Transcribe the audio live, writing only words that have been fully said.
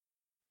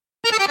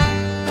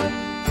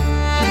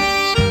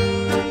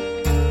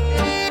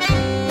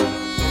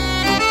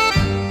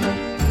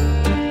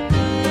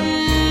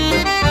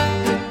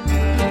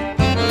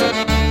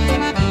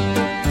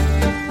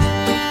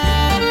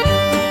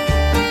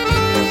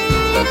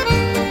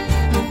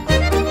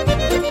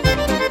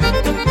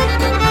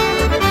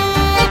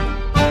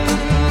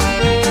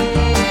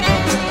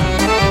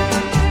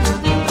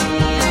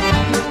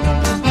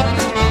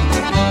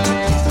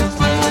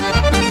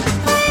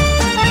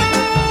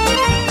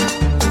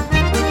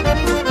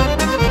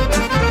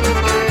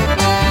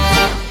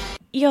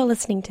You're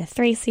listening to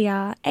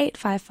 3CR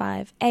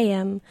 855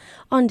 AM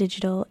on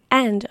digital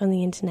and on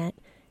the internet,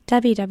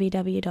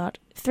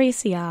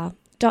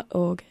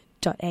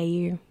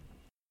 www.3cr.org.au.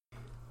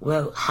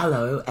 Well,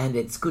 hello, and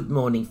it's good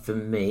morning for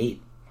me,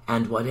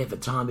 and whatever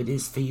time it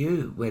is for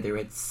you, whether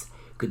it's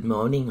good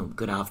morning or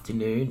good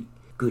afternoon,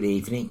 good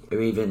evening, or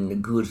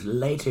even good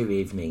later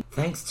evening.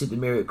 Thanks to the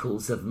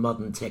miracles of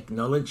modern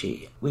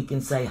technology, we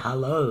can say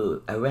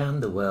hello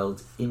around the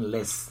world in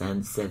less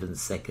than 7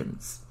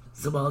 seconds.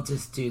 So I'll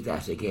just do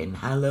that again.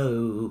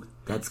 Hello,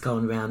 that's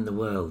gone round the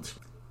world.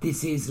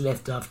 This is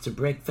Left After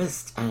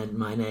Breakfast, and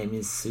my name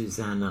is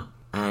Susanna,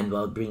 and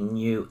I'll bring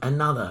you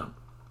another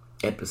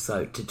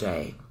episode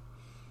today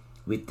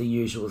with the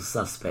usual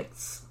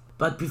suspects.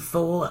 But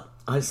before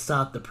I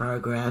start the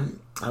program,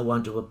 I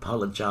want to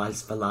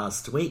apologise for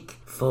last week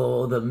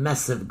for the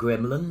massive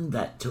gremlin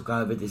that took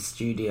over the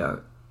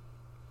studio.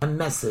 A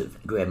massive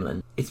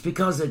gremlin. It's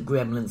because of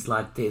gremlins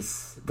like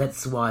this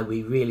that's why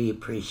we really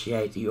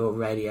appreciate your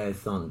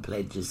Radiothon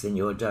pledges and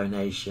your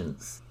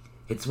donations.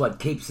 It's what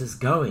keeps us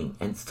going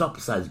and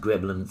stops those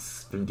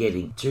gremlins from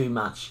getting too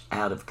much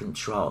out of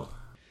control.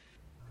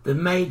 The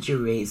major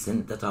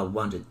reason that I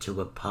wanted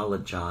to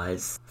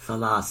apologise for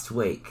last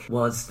week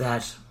was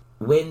that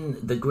when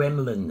the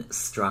gremlin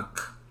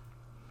struck,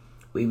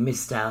 we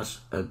missed out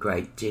a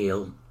great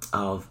deal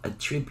of a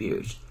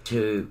tribute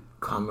to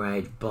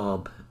Comrade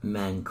Bob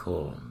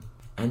Mancour.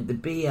 And the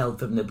BL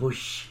from the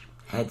Bush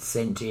had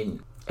sent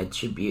in a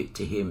tribute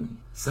to him.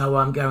 So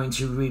I'm going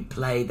to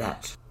replay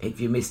that. If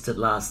you missed it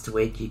last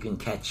week, you can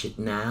catch it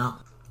now.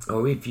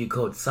 Or if you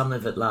caught some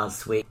of it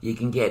last week, you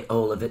can get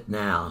all of it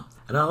now.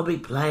 And I'll be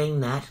playing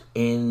that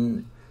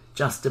in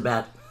just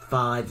about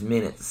 5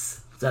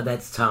 minutes. So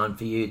that's time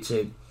for you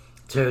to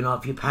turn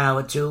off your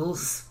power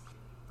tools,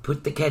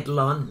 put the kettle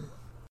on,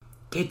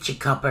 get your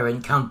cuppa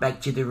and come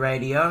back to the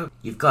radio.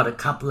 You've got a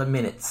couple of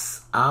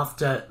minutes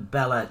after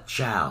Bella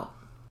Ciao.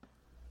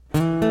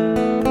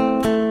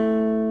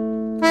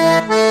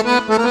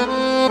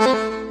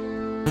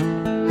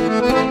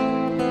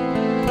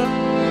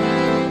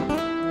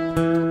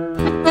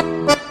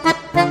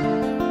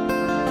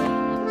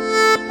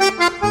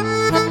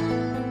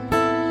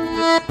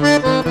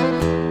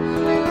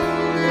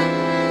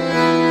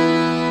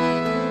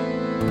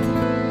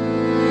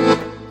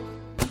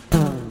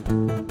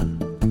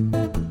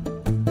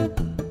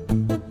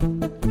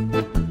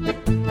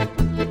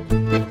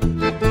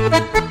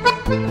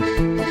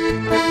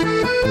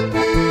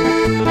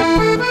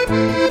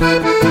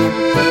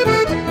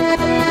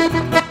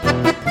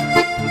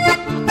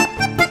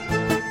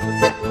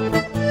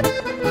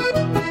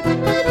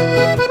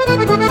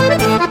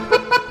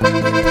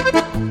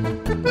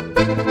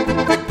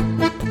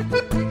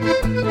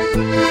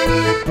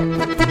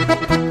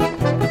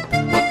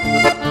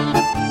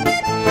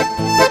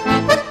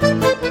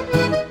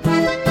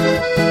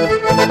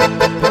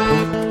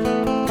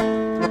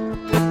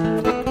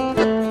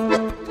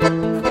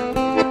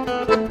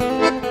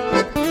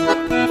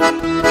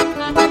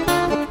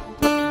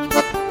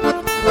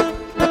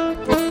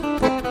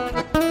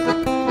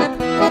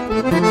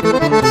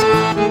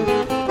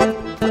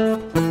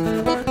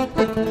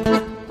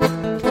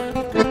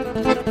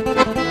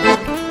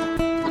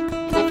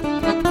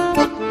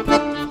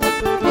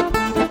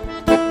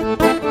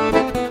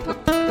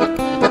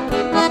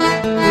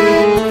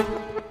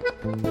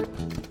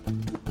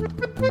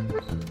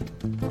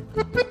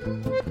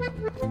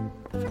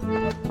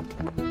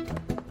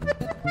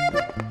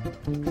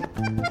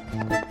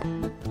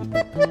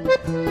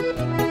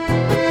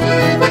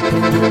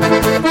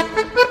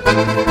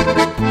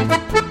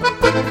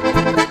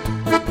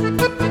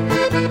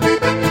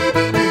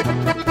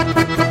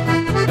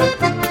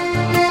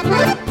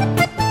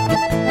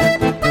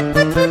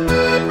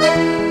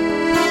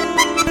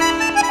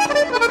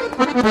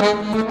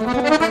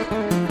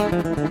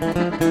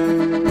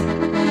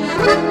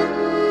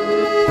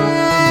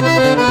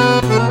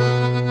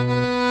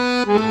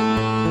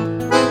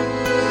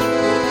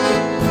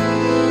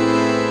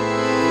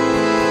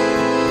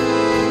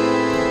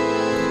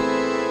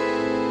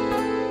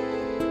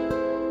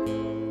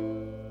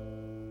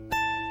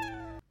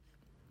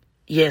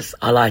 Yes,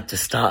 I like to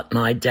start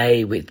my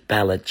day with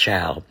Bella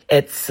Ciao.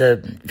 It's a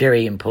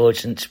very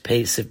important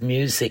piece of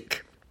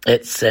music.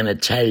 It's an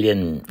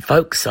Italian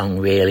folk song,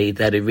 really,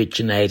 that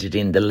originated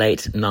in the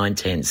late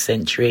 19th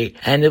century,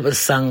 and it was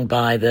sung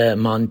by the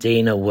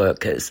Mondina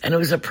workers, and it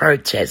was a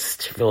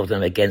protest for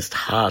them against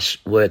harsh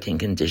working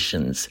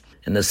conditions.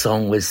 And the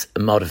song was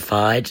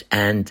modified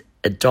and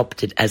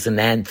adopted as an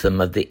anthem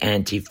of the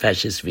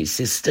anti-fascist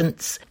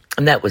resistance,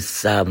 and that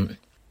was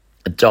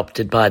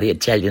adopted by the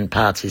Italian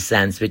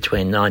partisans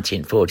between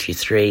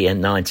 1943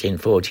 and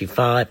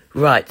 1945,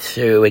 right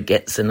through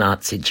against the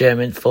Nazi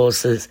German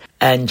forces,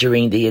 and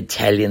during the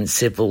Italian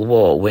Civil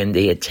War, when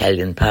the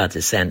Italian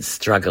partisan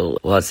struggle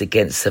was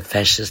against the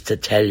fascist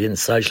Italian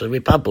Social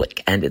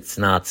Republic and its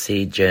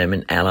Nazi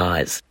German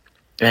allies.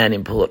 An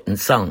important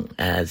song,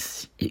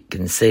 as you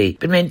can see.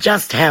 But I mean,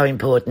 just how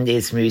important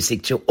is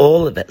music to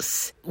all of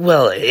us?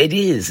 Well, it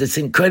is. It's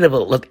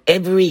incredible. Look,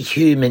 every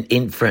human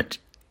infant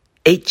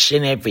Each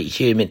and every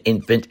human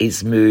infant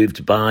is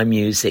moved by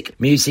music.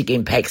 Music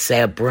impacts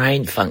our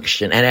brain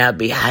function and our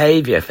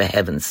behaviour, for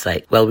heaven's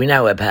sake. Well, we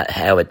know about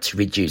how it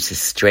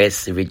reduces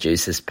stress, it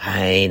reduces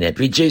pain, it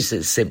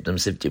reduces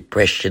symptoms of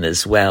depression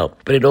as well.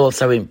 But it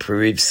also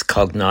improves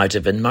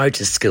cognitive and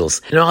motor skills.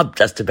 I've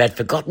just about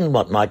forgotten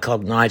what my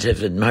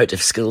cognitive and motor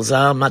skills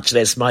are, much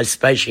less my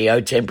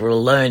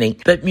spatio-temporal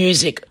learning. But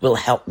music will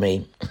help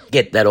me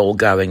get that all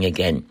going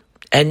again.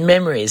 And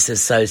memories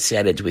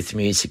associated with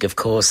music, of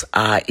course,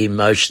 are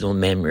emotional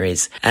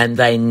memories, and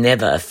they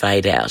never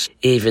fade out.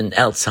 Even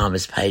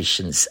Alzheimer's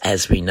patients,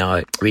 as we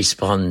know,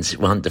 respond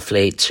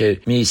wonderfully to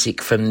music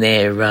from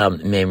their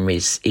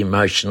memories,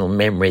 emotional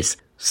memories.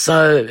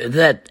 So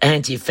that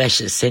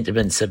anti-fascist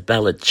sentiments of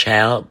Ballad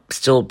Chow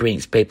still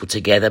brings people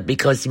together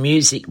because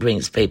music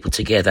brings people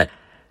together.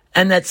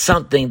 And that's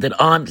something that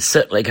I'm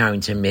certainly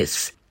going to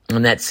miss,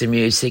 and that's the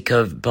music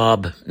of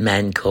Bob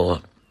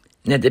Mancour.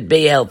 Now, the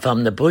BL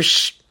from the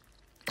Bush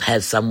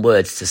has some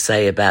words to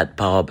say about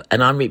Bob,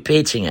 and I'm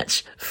repeating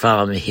it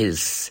from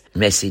his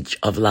message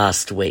of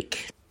last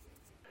week.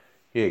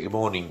 Yeah, good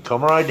morning,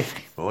 comrade. Good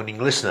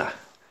morning, listener.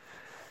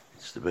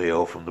 It's the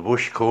BL from the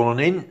Bush calling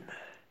in.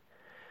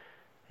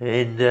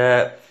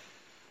 And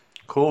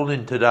calling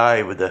in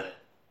today with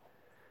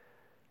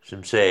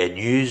some sad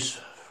news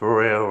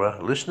for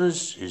our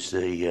listeners is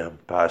the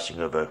passing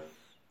of our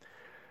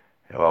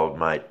old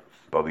mate,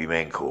 Bobby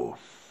Mancour.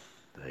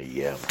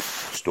 The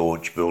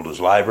staunch builders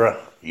labourer,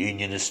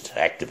 unionist,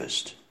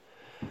 activist.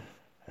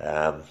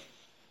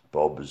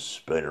 Bob has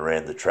been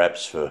around the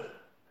traps for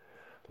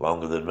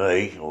longer than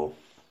me.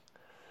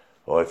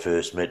 I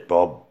first met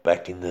Bob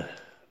back in the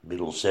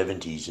middle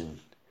 70s, and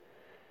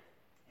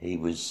he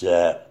was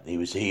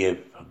here,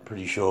 I'm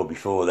pretty sure,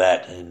 before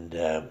that,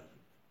 and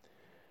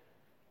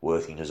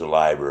working as a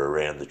labourer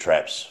around the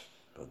traps,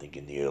 I think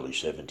in the early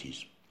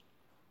 70s.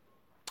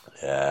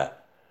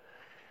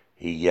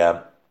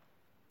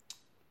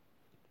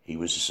 He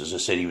was, as I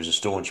said, he was a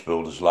staunch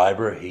builders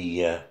labourer.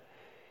 He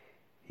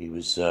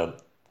was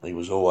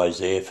always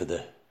there for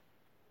the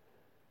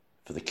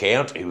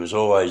count. He was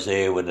always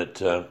there when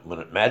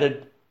it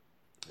mattered,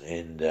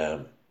 and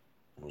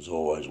was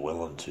always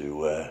willing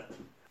to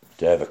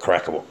have a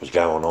crack at what was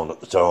going on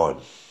at the time.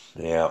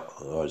 Now,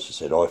 as I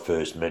said, I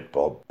first met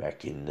Bob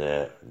back in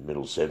the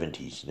middle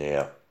 70s.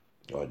 Now,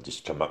 I'd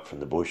just come up from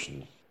the bush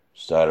and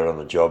started on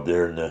the job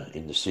there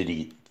in the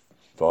city,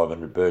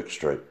 500 Burke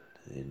Street,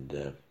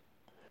 and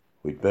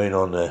we'd been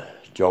on the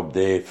job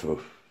there for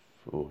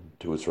 2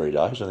 or 3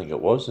 days, I think it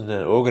was, and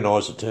the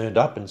organiser turned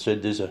up and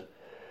said, "There's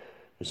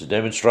a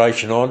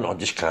demonstration on." I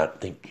just can't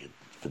think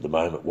for the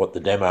moment what the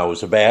demo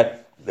was about.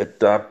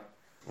 But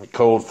we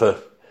called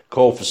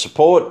for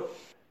support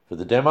for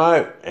the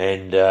demo,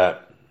 and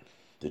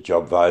the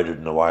job voted,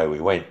 and away we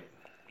went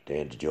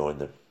down to join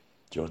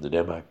the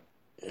demo.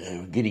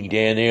 Getting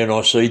down there, and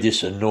I see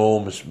this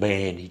enormous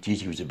man.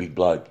 He was a big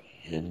bloke,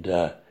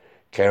 and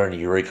carrying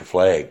a Eureka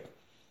flag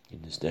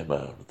in this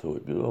demo. I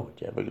thought,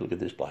 have a look at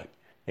this bloke.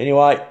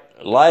 Anyway,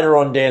 later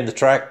on down the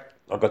track,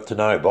 I got to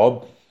know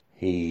Bob.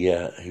 He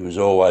was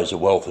always a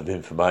wealth of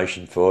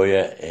information for you,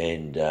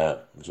 and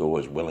was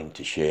always willing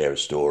to share a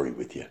story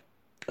with you.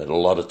 And a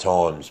lot of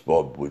times,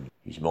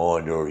 his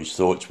mind or his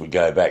thoughts would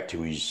go back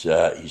to his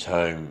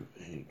home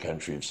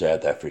country of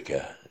South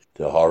Africa,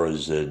 the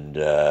horrors and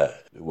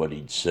what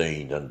he'd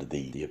seen under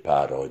the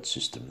apartheid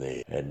system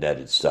there, and that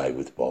had stayed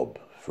with Bob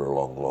for a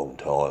long, long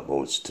time,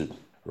 or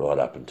right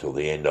up until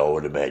the end, I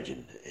would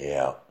imagine.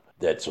 Now,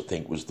 that's, I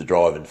think, was the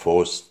driving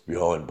force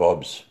behind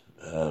Bob's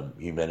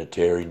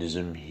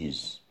humanitarianism,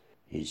 his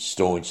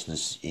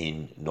staunchness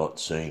in not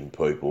seeing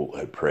people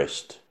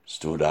oppressed,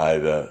 stood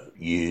over,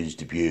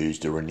 used,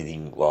 abused, or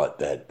anything like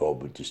that.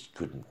 Bob just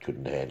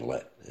couldn't handle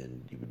that,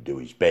 and he would do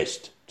his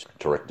best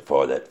to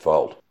rectify that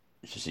fault.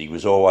 He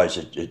was always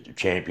a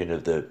champion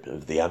of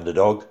the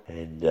underdog,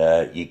 and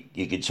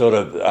you could sort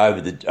of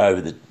over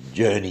the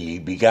journey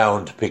you'd be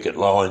going to picket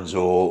lines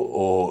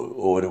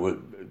or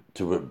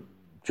to a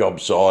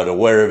job site or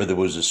wherever there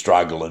was a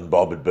struggle, and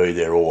Bob would be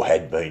there or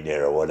had been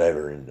there or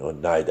whatever, and I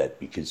know that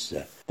because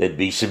there'd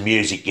be some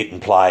music getting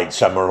played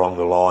somewhere along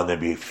the line. There'd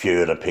be a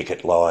few at a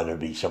picket line. There'd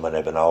be someone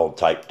have an old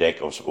tape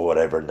deck or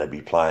whatever, and they'd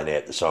be playing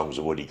out the songs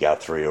of Woody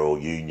Guthrie or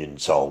Union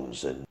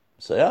songs, and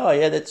say, "Oh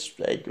yeah,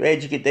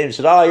 how'd you get them?" I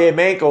said, "Oh yeah,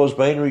 Mancour's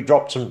been here. He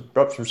dropped some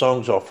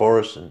songs off for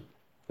us," and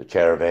the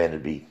caravan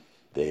would be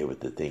there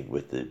with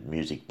the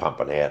music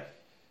pumping out,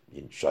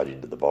 straight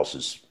into the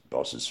boss's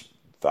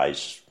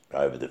face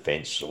over the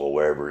fence or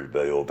wherever it'd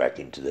be, or back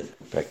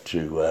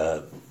to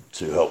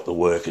help the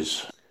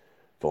workers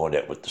find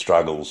out what the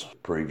struggles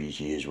previous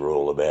years were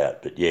all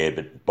about.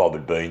 But Bob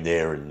had been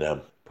there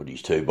and put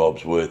his 2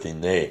 bobs worth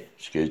in there.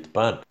 Excuse the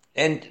pun.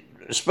 And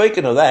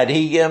speaking of that,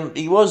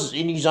 he was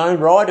in his own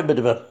right a bit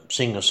of a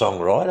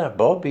singer-songwriter,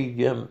 Bob. He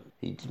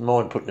didn't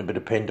mind putting a bit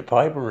of pen to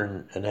paper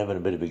and having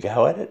a bit of a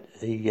go at it.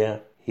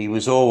 He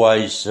was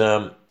always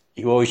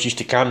he always used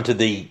to come to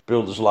the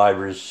Builders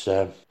Labourers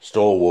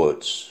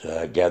stalwarts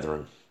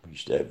gathering. We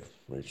used to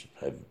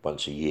have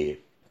once a year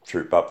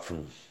troop up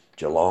from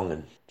Geelong,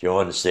 and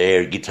joined us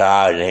there,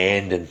 guitar in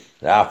hand, and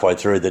halfway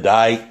through the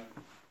day,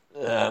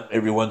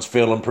 everyone's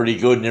feeling pretty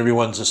good, and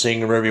everyone's a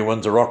singer,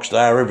 everyone's a rock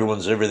star,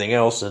 everyone's everything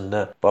else, and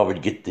Bob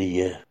would get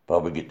the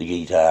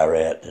guitar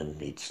out, and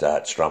he'd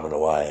start strumming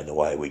away, and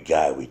away we'd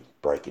go. We'd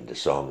break into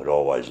song. It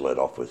always led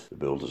off with the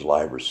Builders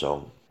Labour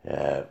song,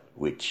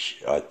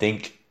 which I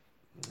think,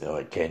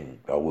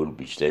 I will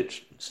be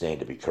stand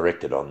to be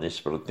corrected on this,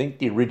 but I think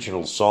the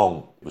original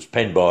song was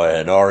penned by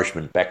an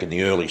Irishman back in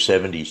the early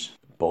 70s.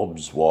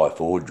 Bob's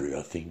wife, Audrey,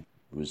 I think,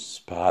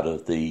 was part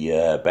of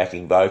the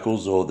backing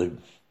vocals or the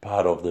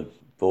part of the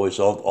voice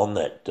on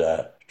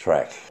that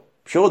track.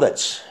 Sure,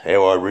 that's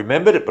how I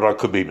remembered it, but I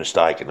could be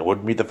mistaken. It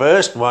wouldn't be the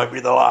first and won't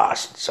be the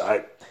last.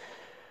 So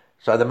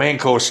the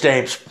Mancore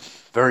stamps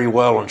very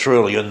well and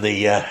truly in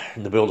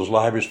the Builders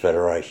Labourers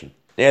Federation.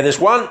 Now, there's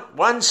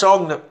one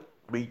song that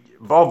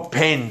Bob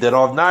penned that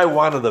I know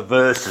one of the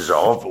verses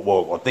of.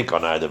 Well, I think I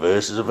know the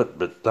verses of it,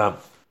 but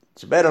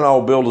it's about an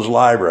old Builders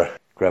Labourer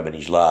grabbing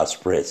his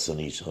last breaths on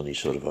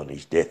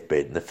his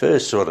deathbed. And the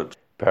first sort of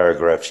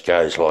paragraphs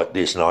goes like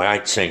this, and I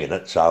ain't singing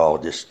it, so I'll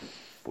just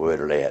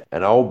word it out.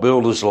 An old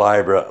Builders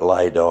Labourer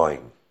lay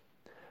dying,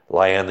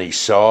 lay on his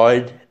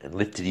side and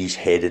lifted his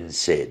head and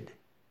said,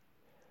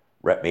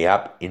 "Wrap me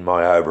up in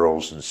my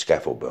overalls and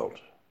scaffold belt.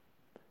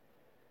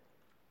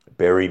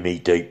 Bury me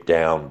deep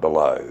down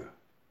below,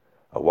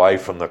 away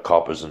from the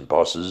coppers and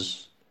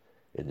bosses,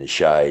 in the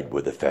shade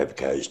where the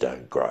Favcos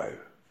don't grow."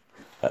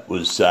 That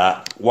was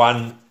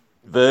one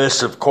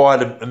verse of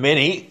quite a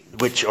many,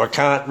 which I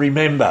can't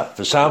remember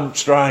for some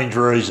strange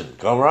reason,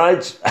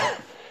 comrades.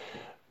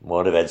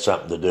 Might have had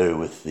something to do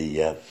with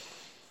the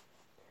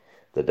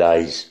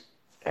day's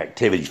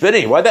activities. But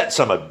anyway, that's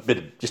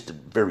just a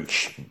very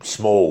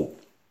small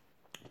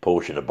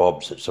portion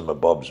of some of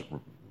Bob's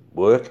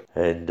work.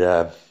 And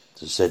as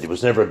I said, there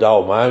was never a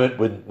dull moment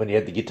when he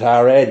had the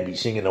guitar out. He'd be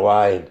singing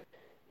away, and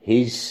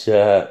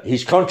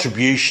his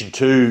contribution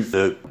to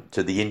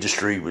the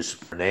industry was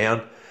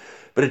renowned.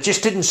 But it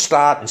just didn't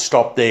start and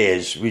stop there,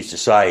 as we used to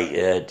say.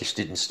 It just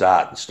didn't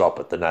start and stop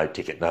at the no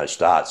ticket, no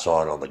start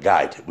sign on the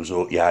gate. It was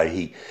all,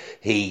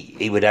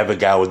 he would have a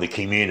go in the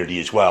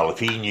community as well. If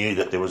he knew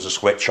that there was a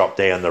sweatshop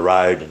down the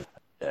road and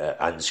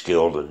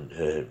unskilled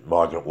and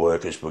migrant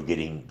workers were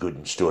getting good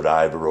and stood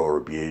over or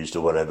abused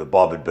or whatever,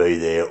 Bob would be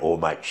there or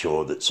make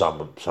sure that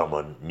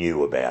someone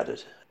knew about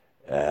it.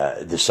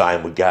 The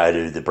same would go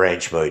to the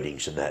branch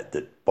meetings and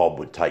that Bob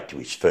would take to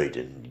his feet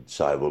and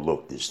say, well,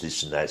 look,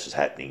 this and that is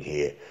happening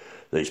here.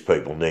 These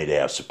people need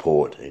our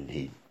support,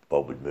 and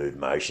Bob would move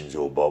motions,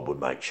 or Bob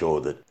would make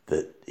sure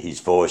that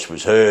his voice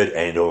was heard,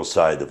 and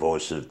also the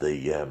voice of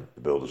the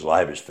Builders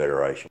Labourers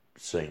Federation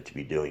seemed to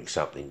be doing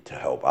something to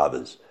help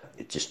others.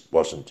 It just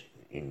wasn't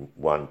in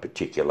one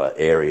particular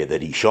area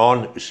that he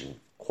shone. It was in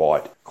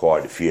quite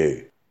a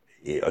few.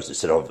 Yeah, as I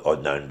said,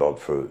 I've known Bob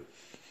for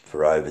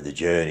over the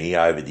journey,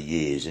 over the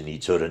years, and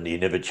he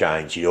never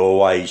changed. He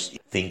always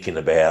thinking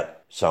about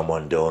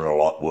someone doing a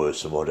lot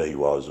worse than what he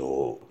was,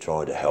 or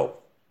trying to help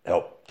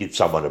give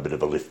someone a bit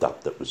of a lift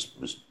up that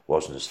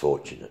wasn't as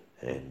fortunate.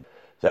 And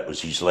that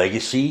was his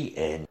legacy,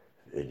 and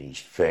his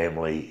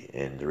family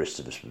and the rest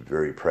of us were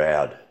very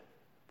proud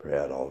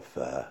of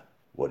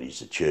what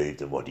he's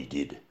achieved and what he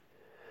did.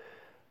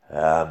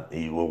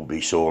 He will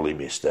be sorely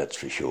missed, that's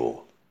for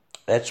sure.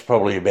 That's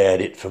probably about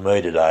it for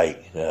me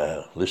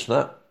today,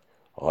 listener.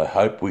 I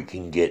hope we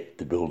can get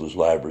the Builders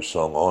Labourers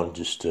song on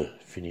just to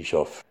finish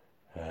off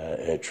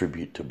our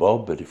tribute to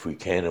Bob, but if we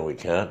can or we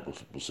can't,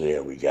 we'll see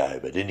how we go.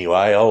 But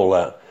anyway,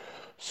 I'll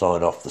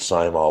sign off the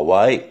same old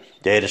way.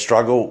 Dare to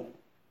struggle,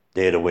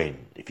 dare to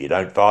win. If you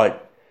don't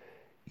fight,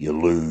 you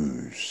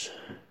lose.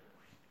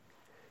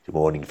 Good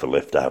morning for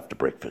Left After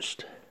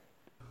Breakfast.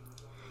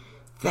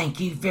 Thank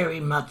you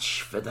very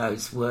much for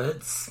those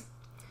words.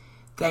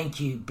 Thank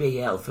you,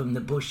 BL from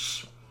the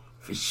Bush,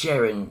 for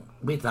sharing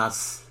with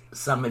us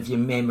some of your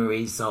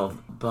memories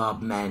of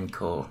Bob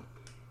Mancore.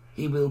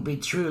 He will be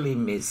truly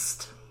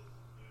missed.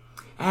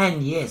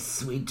 And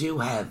yes, we do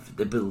have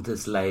the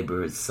Builders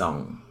Labourers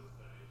song.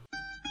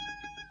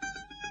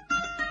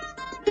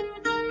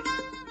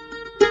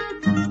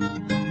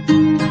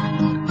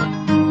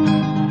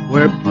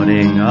 We're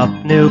putting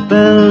up new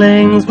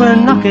buildings, we're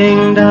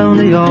knocking down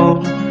the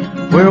old.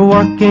 We're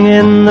working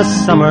in the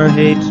summer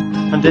heat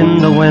and in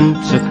the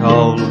winter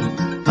cold.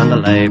 And the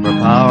labour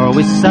power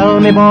we sell,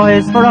 me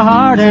boys, for a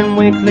hard-earned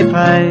weekly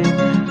pay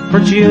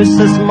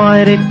produces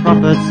mighty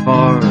profits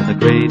for the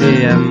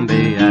greedy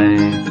MBA.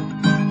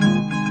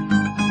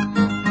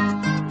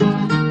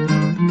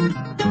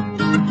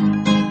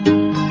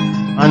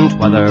 And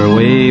whether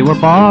we were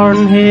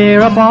born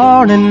here or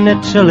born in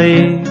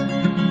Italy,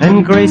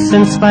 in Greece,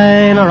 in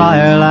Spain or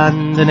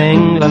Ireland, in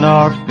England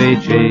or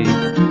Fiji,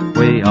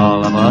 we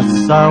all of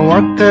us are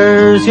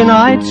workers,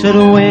 united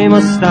we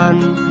must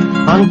stand,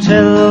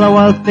 until the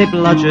wealthy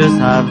bludgers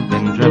have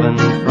been driven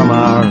from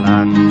our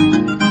land.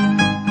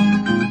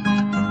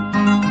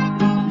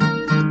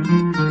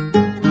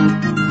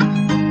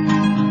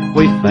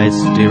 We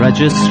faced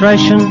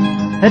deregistration,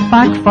 it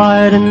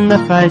backfired in the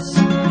face.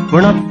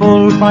 We're not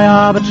fooled by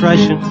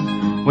arbitration,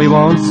 we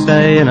won't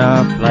stay in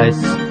our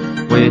place.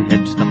 We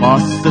hit the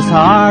bosses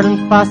hard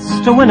and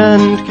fast to win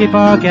and keep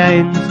our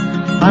gains,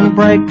 and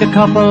break a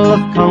couple of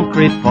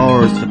concrete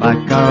pours to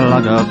back our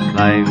log of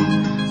claims.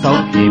 So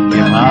keep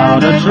your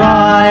powder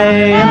dry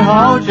and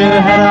hold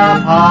your head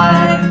up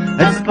high.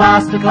 It's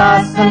class to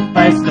class and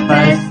face to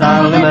face,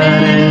 our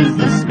limit is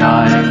the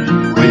sky.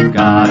 We've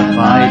got a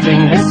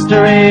fighting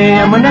history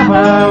and we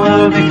never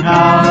will be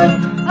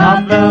cowed.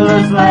 Our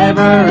builders'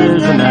 labour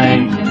is a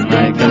name to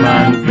make a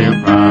man feel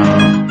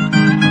proud.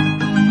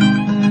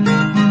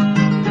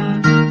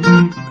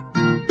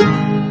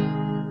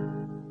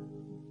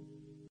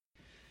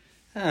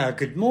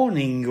 Good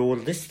morning, you're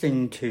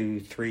listening to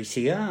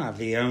 3CR,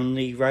 the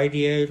only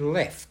radio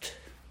left.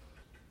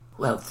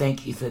 Well,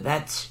 thank you for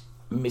that,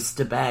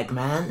 Mr.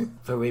 Bagman,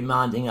 for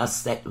reminding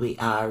us that we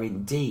are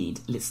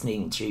indeed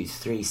listening to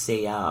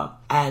 3CR,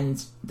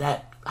 and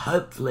that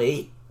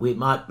hopefully we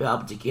might be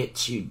able to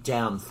get you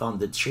down from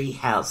the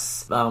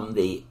treehouse from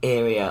the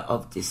area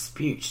of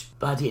dispute.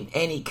 But in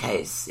any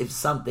case, if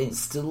something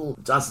still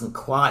doesn't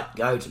quite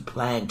go to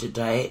plan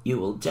today, you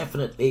will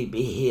definitely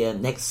be here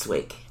next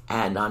week.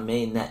 And I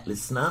mean that,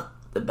 listener.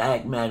 The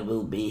Bagman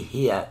will be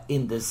here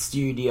in the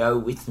studio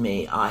with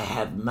me. I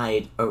have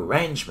made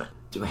arrangement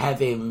to have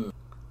him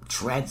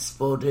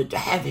transported, to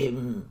have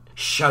him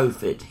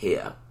chauffeured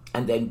here,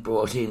 and then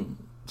brought in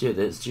to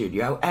the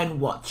studio and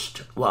watched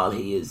while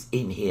he is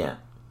in here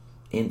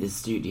in the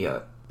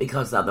studio.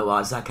 Because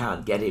otherwise I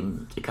can't get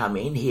him to come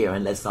in here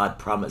unless I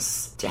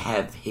promise to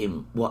have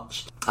him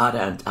watched. I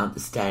don't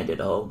understand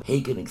it all.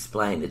 He can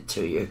explain it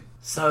to you.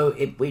 So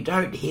if we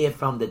don't hear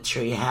from the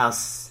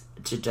treehouse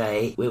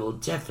today, we will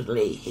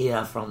definitely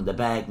hear from the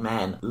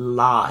Bagman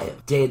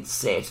live, dead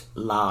set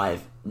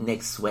live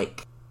next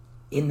week.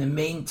 In the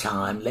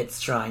meantime, let's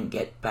try and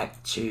get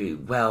back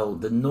to, well,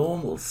 the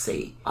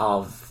normalcy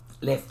of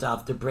Left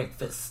After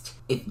Breakfast,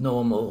 if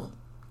normal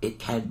it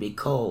can be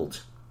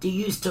called. Do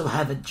you still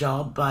have a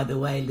job, by the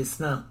way,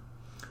 listener?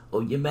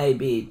 Or you may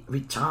be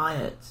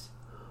retired,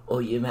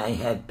 or you may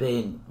have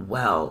been,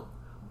 well,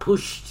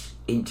 pushed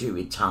into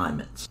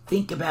retirement.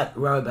 Think about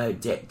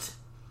Robodebt.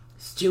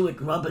 Stuart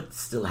Roberts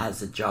still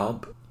has a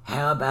job.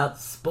 How about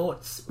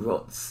Sports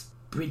Roots?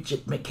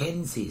 Bridget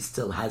McKenzie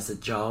still has a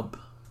job.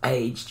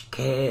 Aged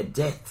Care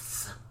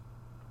Deaths.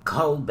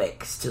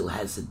 Colbeck still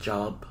has a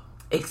job.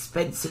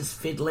 Expenses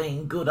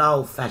Fiddling, good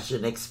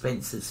old-fashioned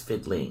Expenses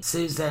Fiddling.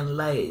 Suzanne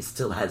Lay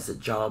still has a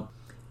job.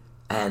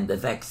 And the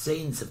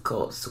vaccines, of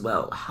course.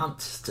 Well, Hunt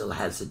still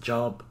has a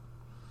job.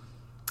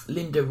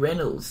 Linda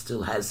Reynolds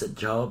still has a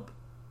job.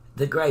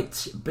 The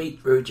great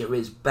Beetrooter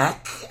is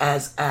back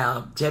as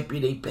our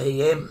Deputy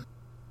PM,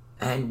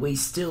 and we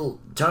still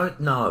don't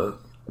know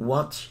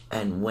what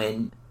and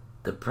when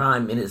the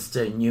Prime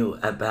Minister knew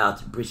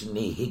about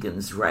Brittany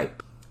Higgins'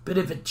 rape. Bit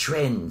of a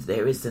trend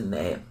there, isn't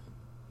there?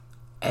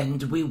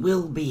 And we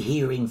will be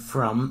hearing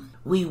from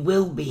the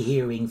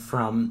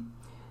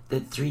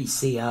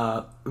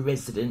 3CR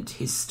resident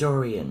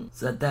historian,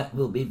 so that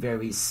will be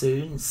very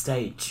soon.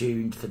 Stay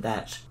tuned for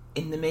that.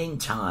 In the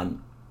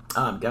meantime,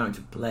 I'm going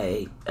to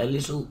play a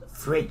little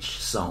French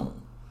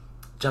song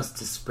just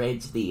to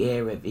spread the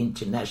air of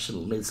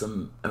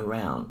internationalism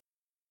around.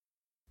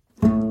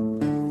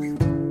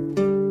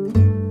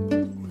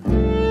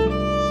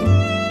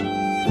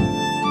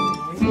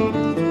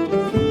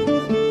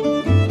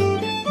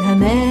 La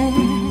mer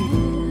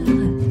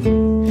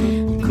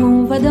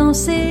qu'on va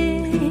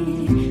danser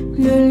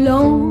le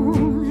long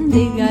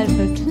des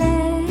galpes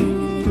clairs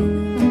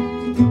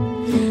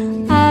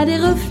a des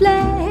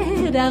reflets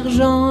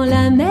d'argent,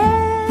 la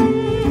mer,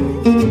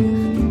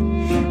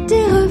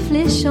 des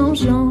reflets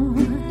changeants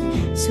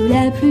sous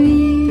la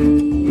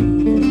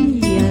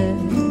pluie.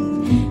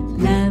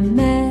 La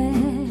mer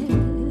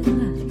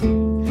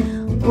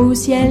au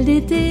ciel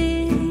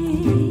d'été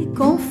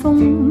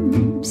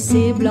confond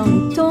ses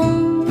blancs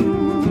tons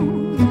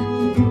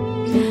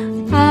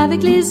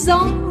avec les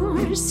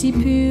anges si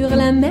purs.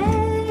 La mer,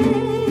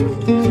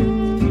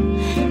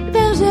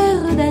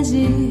 bergère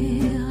d'azur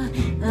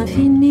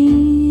infinie.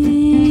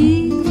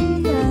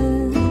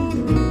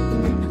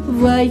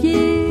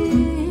 Voyez,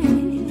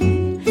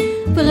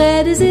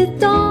 près des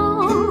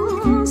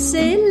étangs,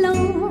 ces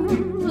lents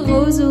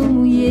roseaux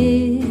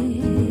mouillés.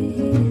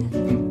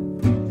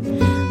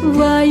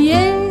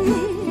 Voyez,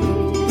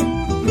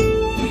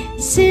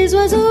 ces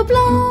oiseaux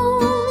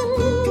blancs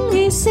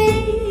et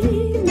ces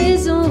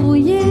maisons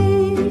rouillées.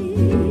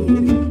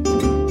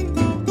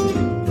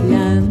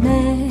 La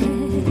mer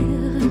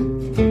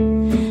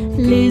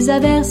les a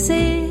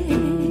versés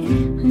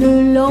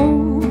le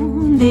long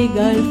des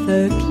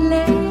golfes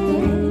clairs.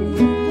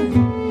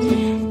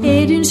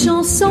 Et d'une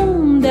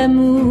chanson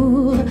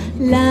d'amour,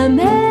 la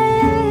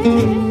mer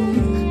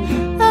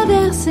a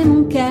versé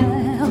mon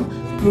cœur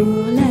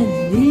pour la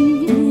vie.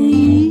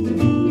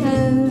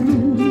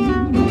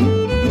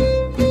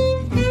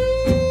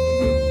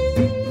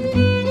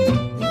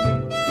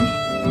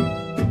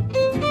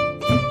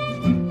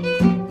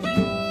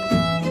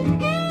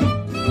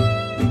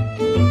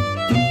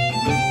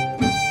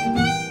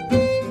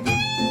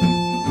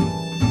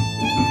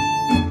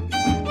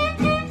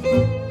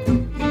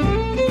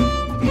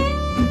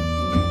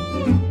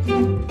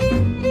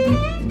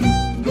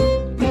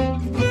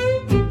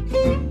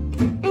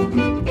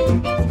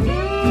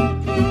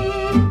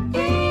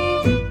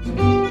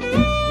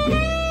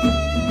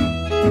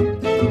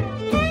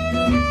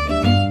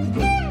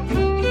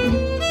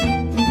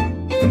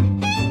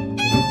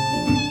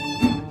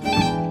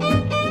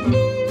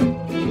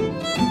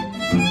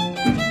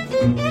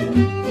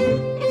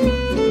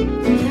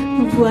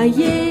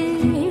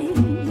 voyez,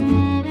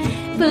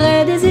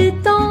 près des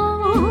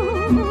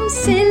étangs,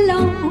 ces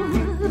lents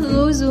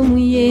roseaux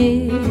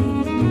mouillés.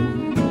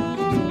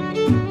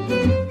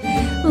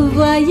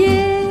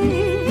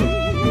 Voyez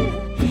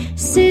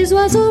ces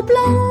oiseaux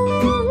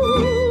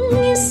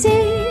blancs,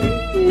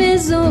 ces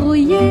maisons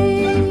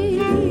rouillées.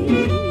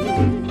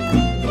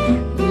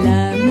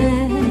 La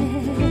mer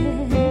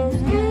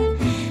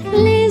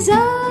les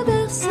a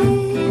bercés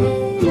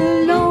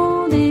le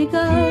long des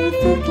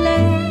golfes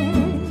clairs,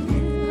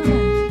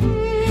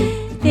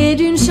 et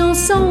d'une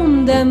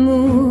chanson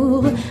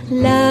d'amour,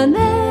 la mer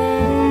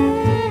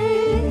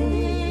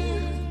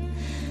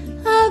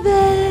a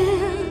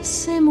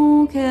versé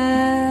mon cœur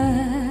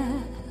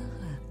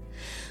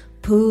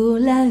pour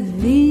la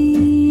vie.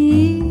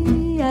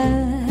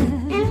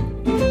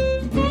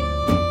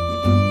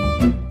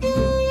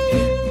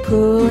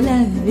 Pour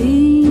la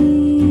vie.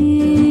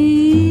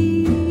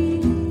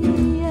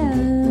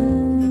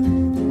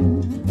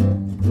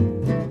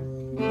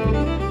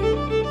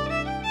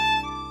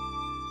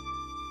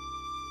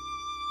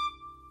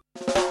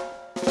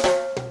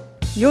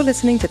 You're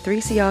listening to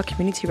 3CR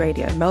Community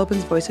Radio,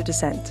 Melbourne's Voice of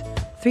Dissent.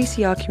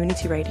 3CR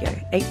Community Radio,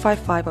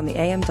 855 on the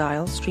AM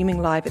dial,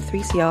 streaming live at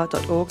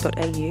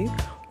 3cr.org.au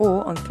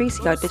or on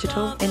 3CR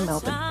Digital in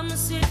Melbourne.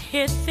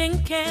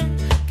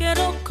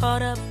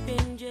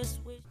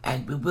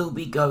 And we will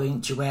be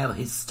going to our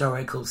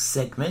historical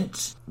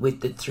segment with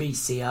the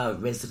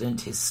 3CR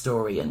resident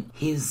historian.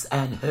 His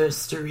and her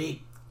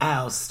story,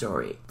 our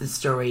story, the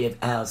story of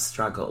our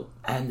struggle.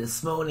 And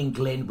this morning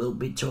Glenn will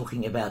be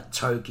talking about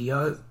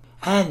Tokyo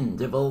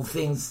and, of all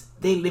things,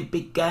 the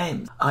Olympic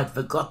Games. I'd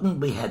forgotten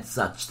we had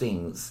such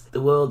things.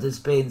 The world has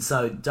been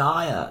so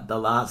dire the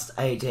last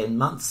 18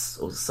 months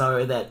or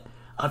so that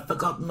I'd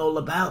forgotten all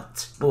about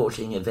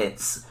sporting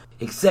events,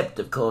 except,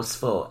 of course,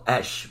 for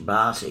Ash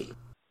Barty.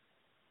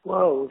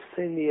 Well, we've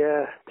seen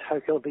the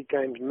Tokyo Olympic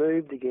Games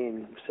moved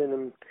again. We've seen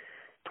them,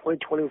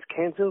 2020 was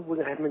cancelled. We're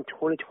going to have them in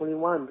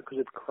 2021 because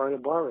of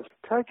coronavirus.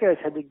 Tokyo's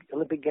had the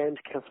Olympic Games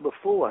cancelled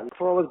before. And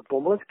before I was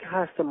born, let's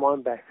cast our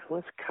mind back.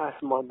 Let's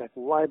cast our mind back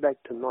way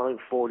back to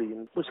 1940.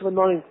 And it was the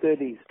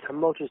 1930s,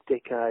 tumultuous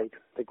decade,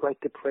 the Great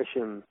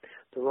Depression,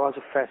 the rise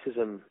of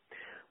fascism.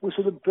 We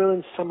saw the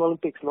Berlin Summer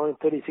Olympics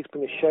 1936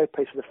 being a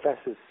showpiece for the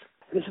fascists.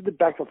 And this is the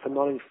backdrop for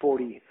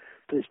 1940,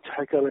 for this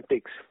Tokyo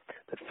Olympics,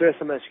 the first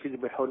time they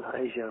were held in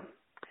Asia.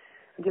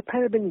 And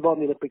Japan had been involved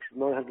in the Olympics in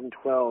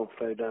 1912.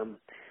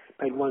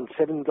 They'd won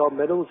 7 gold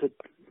medals at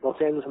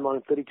Los Angeles in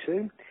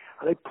 1932,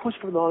 and they pushed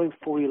for the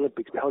 1940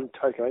 Olympics held in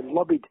Tokyo. They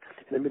lobbied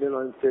in the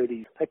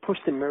mid-1930s. They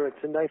pushed the merits,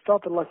 and they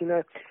felt that,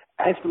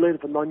 as the leader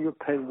of the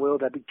non-European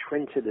world, they'd be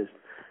trendsetters.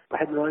 They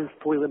had the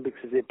 1940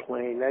 Olympics as their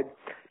plan.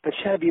 They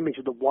showed the image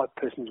of the white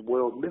person's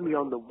world, moving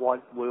on the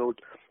white world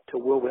to a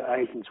world where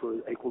Asians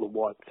were equal to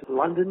white. So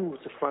London was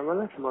the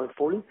frontrunner for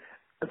 1940,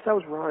 and so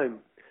was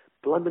Rome.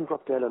 But London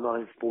dropped out of the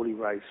 1940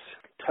 race.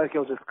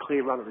 Tokyo was a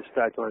clear runner at the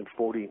start of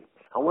 1940.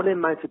 And one of their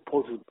main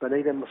supporters,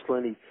 Benito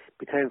Mussolini,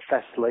 became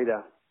fascist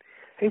leader.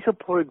 He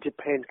supported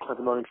Japan's claim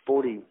for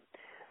 1940.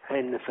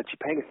 And for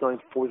Japan, it's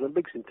 1940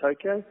 Olympics in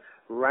Tokyo,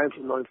 Rome's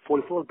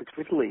 1944 Olympics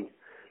for Italy.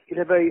 You'd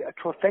have a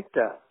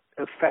trifecta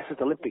of fascist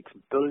Olympics,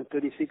 Berlin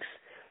 36,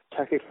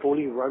 Tokyo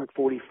 40, Rome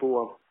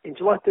 44. In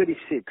July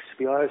 36,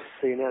 the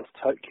IOC announced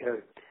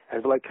Tokyo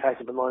as the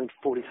location for the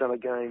 1940 Summer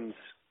Games.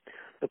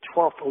 The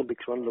 12th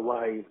Olympics were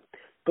underway.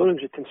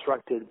 Buildings were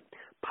constructed,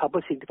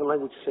 publicity in different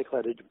languages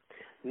circulated,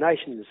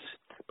 nations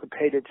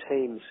prepared their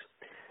teams,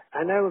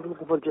 and they were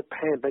looking for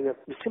Japan being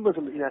the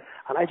symbolism,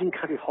 an Asian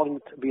country holding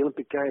the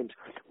Olympic Games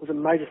was a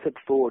major step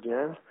forward,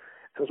 and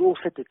it was all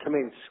set to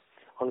commence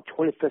on the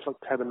 21st of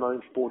October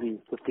 1940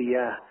 with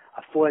the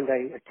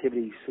 14-day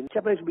activities. And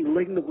Japanese will be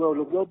leading the world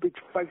will be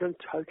focused on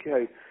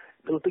Tokyo,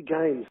 the Olympic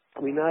Games.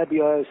 And we know the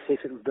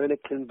IOC sent Werner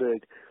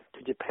Klinberg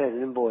to Japan as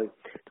an envoy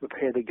to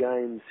prepare the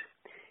Games.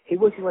 He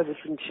worked his way through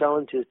different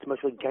challenges to make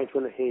sure the Games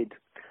went ahead.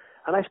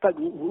 And they spoke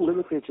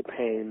literally to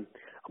Japan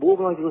of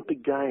organising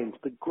Olympic Games,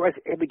 the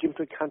greatest ever given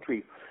to a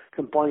country,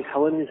 combining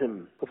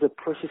Hellenism with the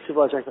precious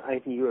civilization of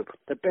ancient Europe,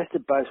 the best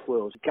of both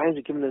worlds. The Games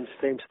are given them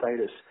STEM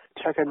status.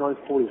 Tokyo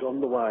 1940 is on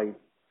the way.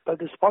 But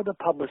despite the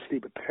publicity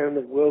preparing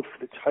the world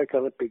for the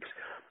Tokyo Olympics,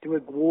 there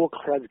were war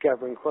clouds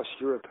gathering across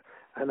Europe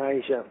and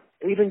Asia.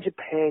 Even in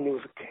Japan, there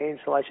was a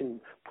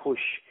cancellation push.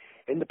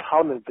 In the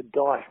parliament, the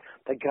Diet,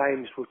 the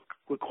Games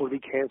were called to be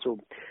cancelled.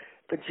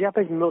 The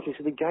Japanese military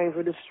said the Games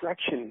were a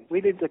distraction.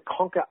 We need to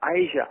conquer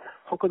Asia,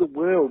 conquer the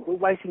world. We're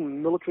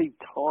wasting military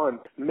time,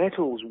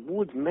 metals,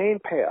 woods,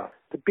 manpower.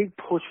 The big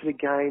push for the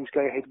Games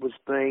going ahead was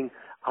being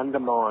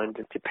undermined.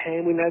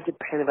 Japan, we know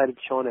Japan invaded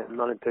China in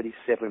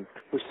 1937.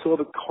 We saw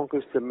the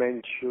conquest of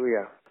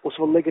Manchuria.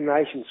 Also, the League of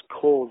Nations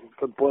called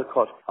for a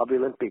boycott of the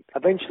Olympics.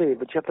 Eventually,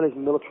 the Japanese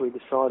military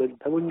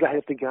decided they wouldn't go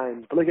ahead with the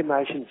Games. The League of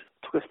Nations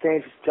took a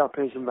stand for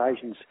Japanese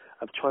invasions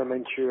of China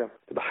and Manchuria.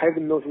 The behaviour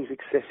of the military was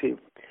excessive,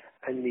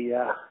 and the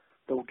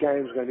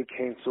Games were going to be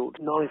cancelled.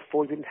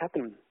 1940 didn't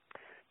happen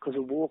because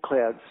of war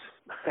clouds.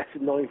 That's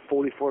in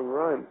 1944 in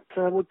Rome.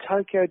 So will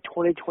Tokyo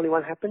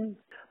 2021 happen?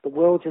 The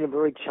world's in a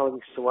very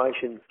challenging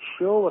situation.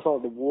 Sure, it's not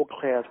like the war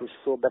clouds we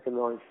saw back in the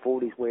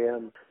 1940s where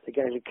the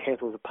games were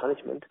cancelled as a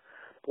punishment.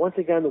 But once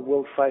again, the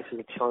world faces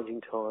a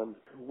challenging time.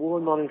 War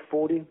in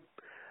 1940,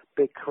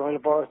 be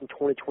coronavirus in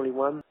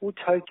 2021. Will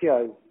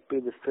Tokyo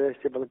be the first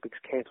ever Olympics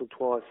cancelled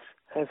twice?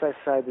 As they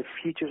say, the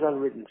future's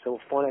unwritten, so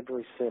we'll find out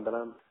very soon. But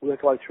we'll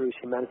go through as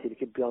humanity to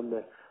get beyond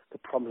the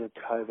problems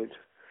of COVID.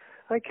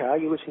 Okay,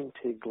 you're listening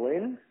to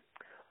Glenn.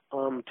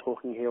 I'm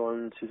talking here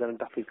on Suzanne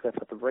Duffy's Left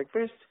Up for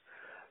Breakfast.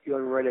 You're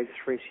on Radio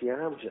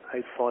 3CR, which is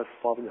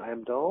 855 on the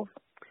AM dial.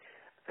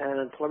 And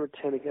until I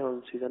return again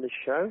on Suzanne's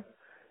show,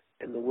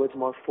 in the words of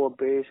my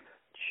forebears,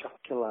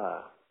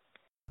 chocolate.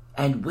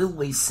 And will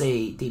we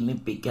see the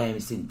Olympic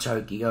Games in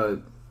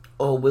Tokyo,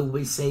 or will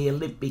we see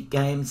Olympic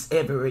Games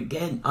ever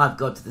again? I've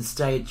got to the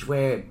stage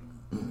where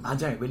I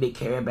don't really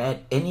care about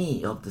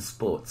any of the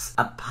sports,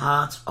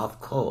 apart, of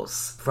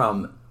course,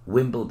 from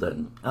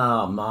Wimbledon.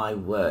 Oh, my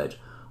word.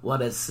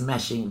 What a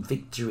smashing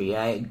victory,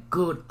 eh?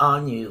 Good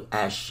on you,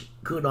 Ash.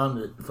 Good on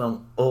it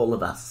from all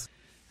of us.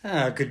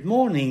 Good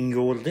morning.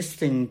 You're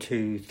listening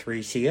to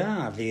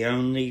 3CR, the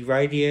only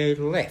radio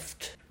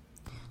left.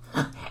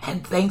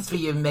 And thanks for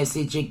your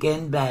message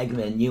again,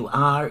 Bagman. You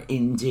are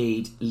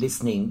indeed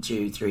listening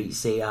to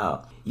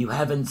 3CR. You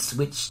haven't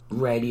switched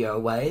radio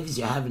waves,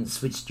 you haven't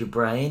switched your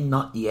brain,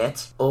 not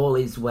yet. All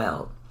is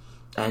well.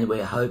 And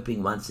we're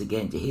hoping once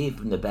again to hear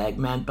from the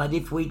Bagman. But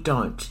if we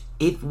don't,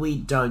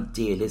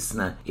 dear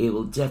listener, he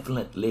will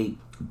definitely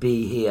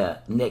be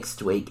here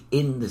next week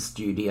in the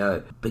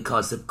studio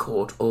because of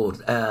court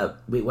order.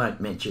 We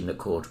won't mention the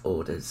court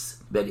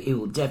orders, but he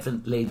will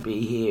definitely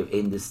be here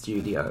in the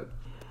studio.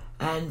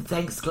 And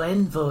thanks,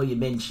 Glenn, for your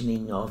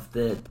mentioning of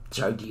the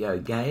Tokyo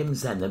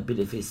Games and a bit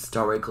of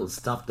historical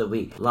stuff that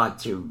we like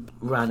to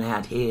run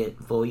out here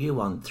for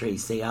you on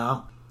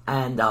 3CR.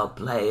 And I'll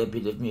play a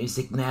bit of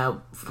music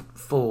now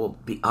for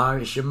the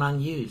Irish among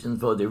you and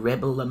for the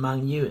rebel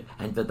among you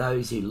and for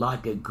those who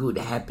like a good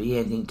happy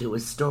ending to a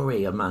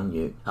story among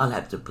you. I'll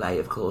have to play,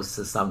 of course,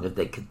 the song of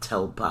the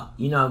Catalpa.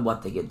 You know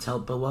what the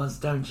Catalpa was,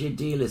 don't you,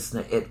 dear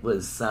listener? It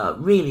was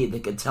really the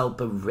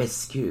Catalpa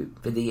rescue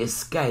for the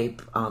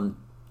escape on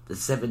the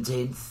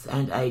 17th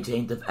and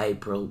 18th of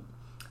April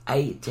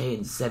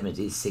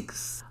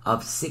 1876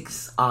 of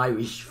 6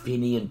 Irish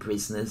Fenian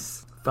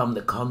prisoners from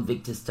the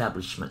convict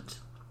establishment,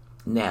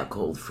 now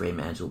called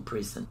Fremantle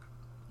Prison.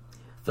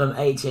 From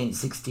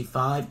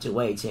 1865 to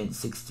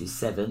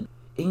 1867,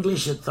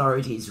 English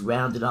authorities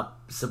rounded up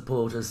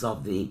supporters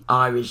of the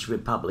Irish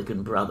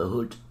Republican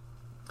Brotherhood,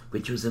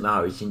 which was an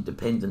Irish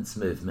independence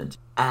movement,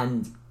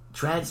 and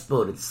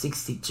transported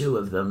 62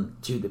 of them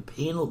to the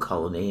penal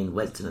colony in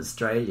Western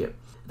Australia.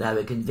 They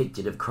were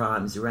convicted of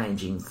crimes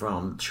ranging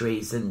from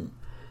treason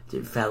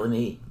to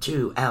felony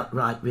to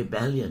outright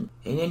rebellion.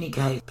 In any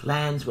case,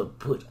 plans were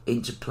put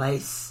into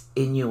place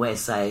in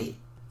USA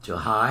to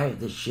hire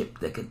the ship,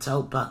 the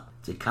Catalpa,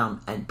 to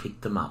come and pick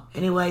them up.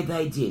 Anyway,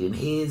 they did, and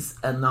here's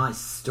a nice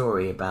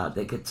story about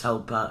the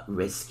Catalpa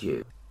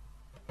rescue.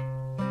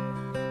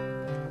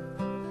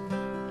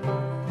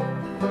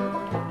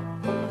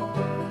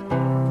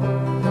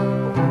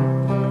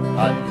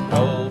 A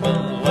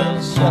noble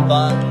Welsh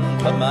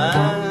band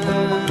commander,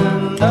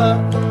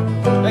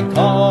 they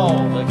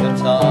call the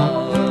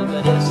Catalpa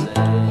to sea,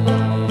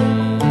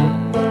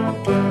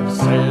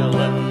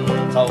 sailing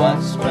to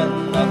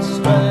Western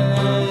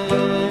Australia.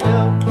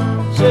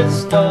 She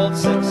stole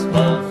 6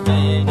 full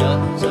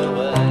figures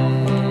away.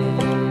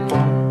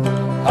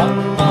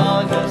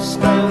 Among her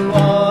still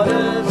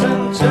waters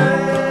and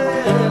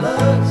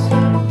jailers,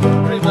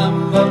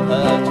 remember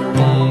her to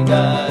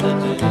regard a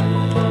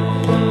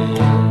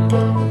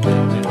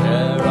to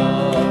care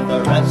of the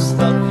rest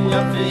of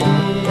your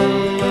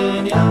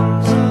Fenians,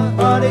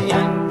 or the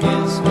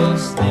Yankees will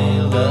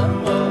steal them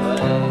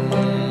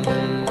away.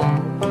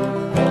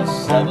 For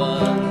 7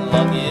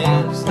 long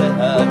years they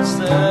had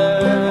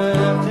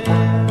served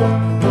him,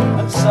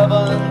 and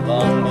 7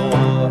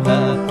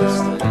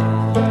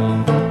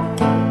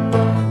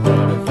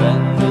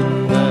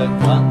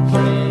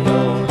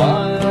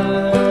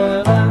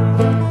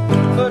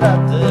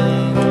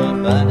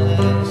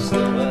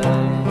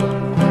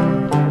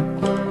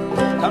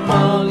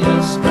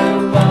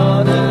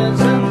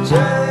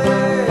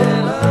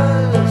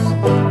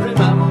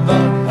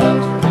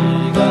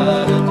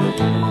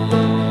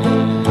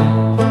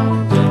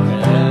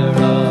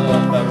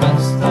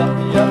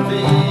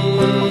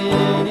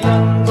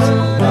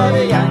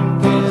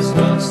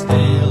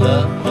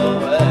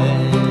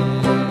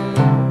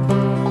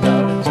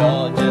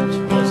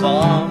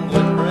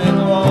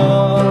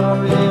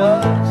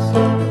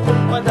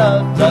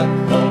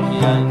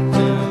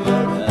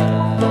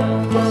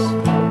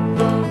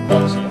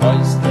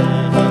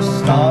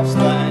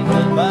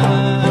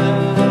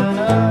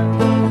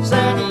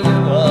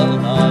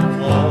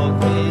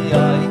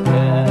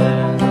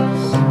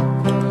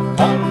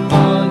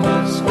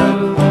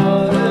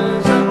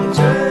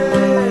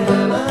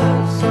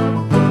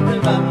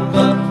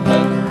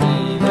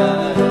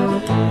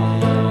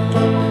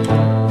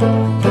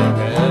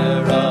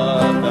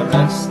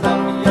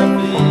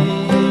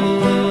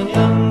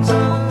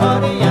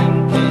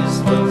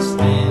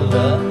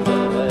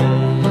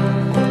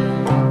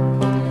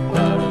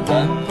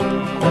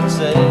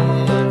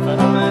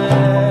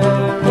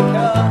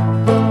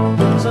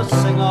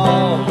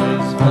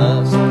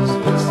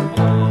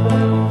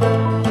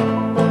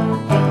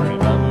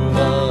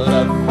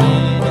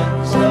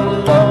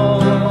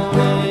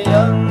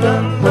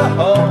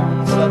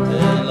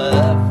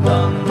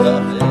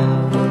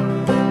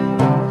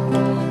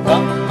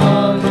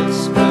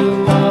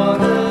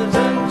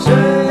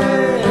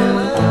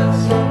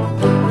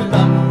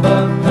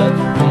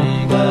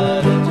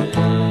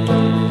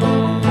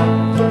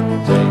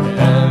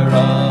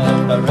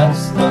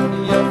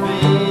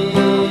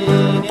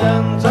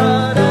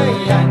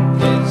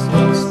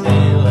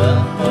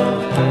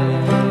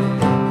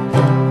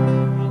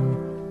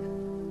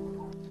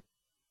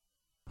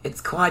 It's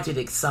quite an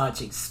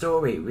exciting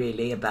story,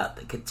 really, about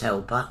the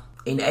Catalpa.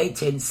 In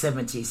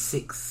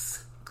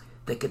 1876,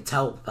 the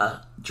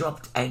Catalpa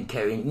dropped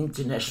anchor in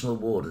international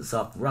waters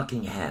off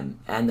Rockingham,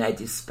 and they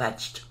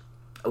dispatched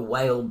a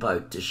whale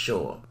boat to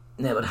shore.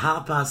 Now, at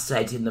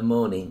 8:30 in the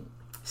morning,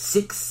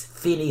 6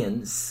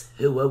 Fenians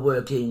who were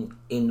working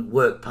in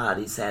work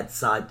parties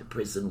outside the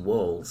prison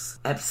walls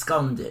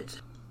absconded.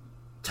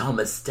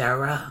 Thomas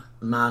Darragh,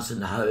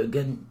 Martin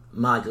Hogan,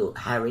 Michael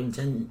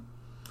Harrington,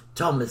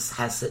 Thomas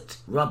Hassett,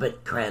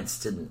 Robert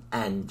Cranston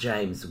and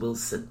James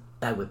Wilson.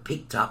 They were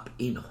picked up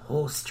in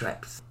horse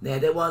traps. Now,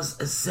 there was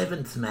a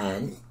 7th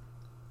man,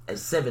 a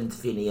 7th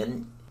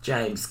Fenian,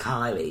 James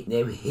Kiley.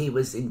 Now, he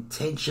was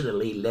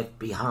intentionally left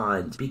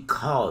behind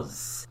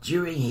because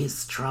during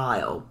his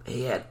trial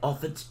he had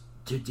offered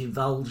to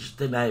divulge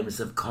the names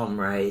of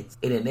comrades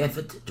in an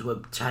effort to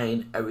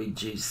obtain a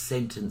reduced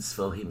sentence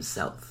for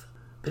himself.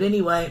 But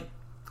anyway,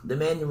 the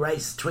men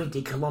raced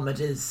 20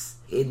 kilometres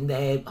in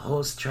their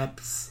horse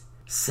traps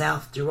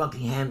south to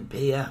Rockingham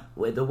Pier,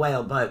 where the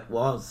whaleboat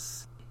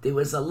was. There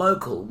was a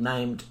local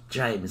named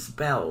James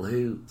Bell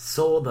who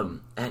saw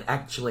them and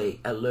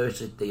actually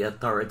alerted the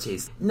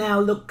authorities. Now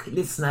look,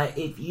 listener,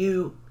 if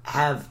you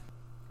have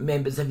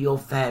members of your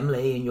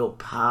family in your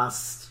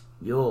past,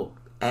 your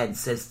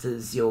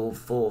ancestors, your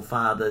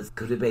forefathers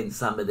could have been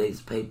some of these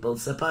people.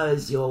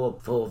 Suppose your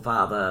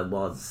forefather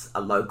was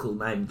a local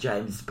named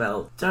James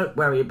Bell. Don't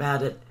worry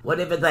about it.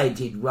 Whatever they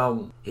did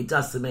wrong, it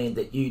doesn't mean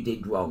that you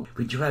did wrong.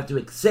 But you have to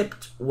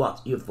accept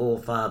what your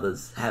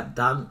forefathers have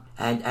done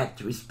and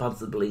act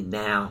responsibly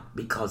now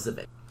because of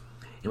it.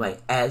 Anyway,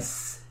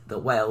 as the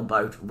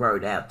whaleboat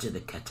rowed out to the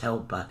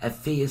Catalpa, a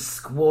fierce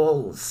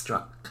squall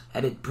struck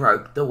and it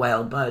broke the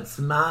whaleboat's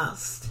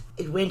mast.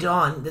 It went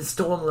on. The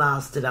storm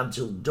lasted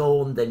until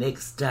dawn the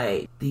next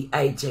day, the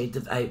 18th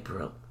of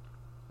April.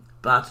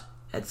 But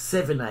at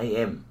 7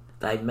 a.m,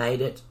 they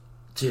made it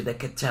to the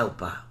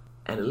Catalpa.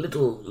 And a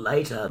little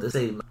later,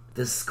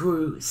 the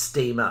screw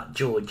steamer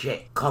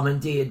Georgette,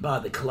 commandeered by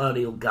the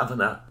colonial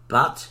governor,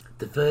 but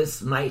the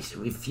first mate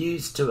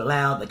refused to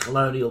allow the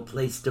colonial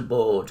police to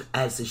board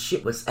as the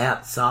ship was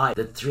outside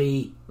the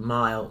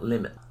 3-mile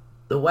limit.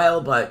 The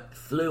whaleboat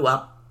flew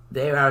up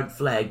their own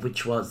flag,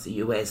 which was the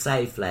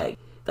USA flag.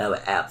 They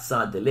were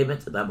outside the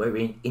limit. They were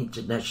in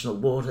international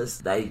waters.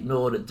 They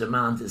ignored a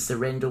demand to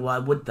surrender. Why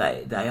would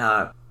they? They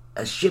are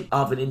a ship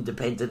of an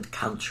independent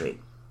country.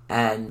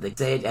 And they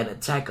said an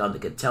attack on the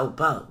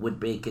Catalpa would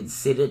be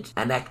considered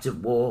an act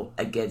of war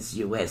against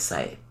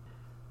USA.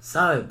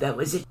 So that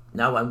was it.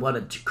 No one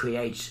wanted to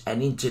create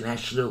an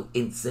international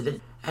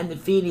incident, and the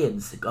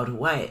Fenians got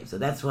away. So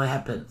that's what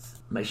happens.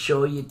 Make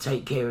sure you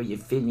take care of your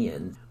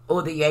Fenians,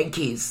 or the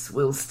Yankees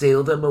will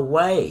steal them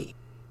away.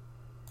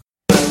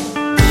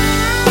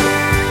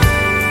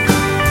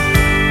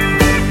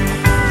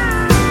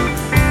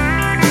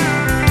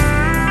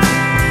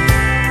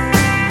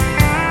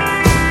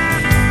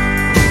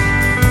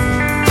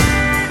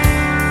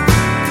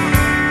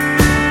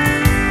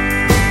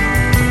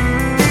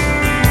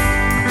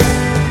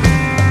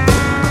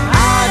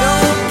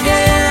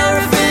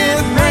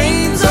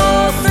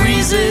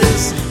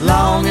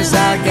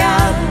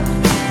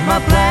 My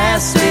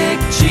plastic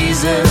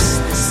Jesus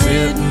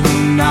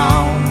sitting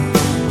on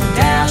the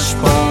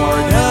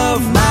dashboard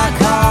of my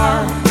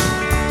car.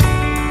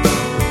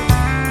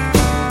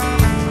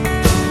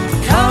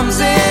 Comes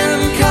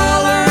in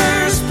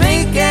colors,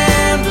 pink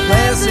and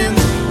pleasant.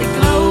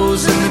 It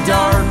glows in the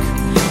dark,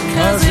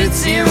 'cause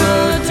it's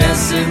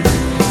iridescent.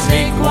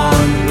 Take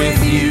one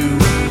with you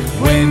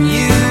when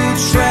you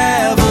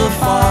travel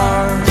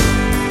far.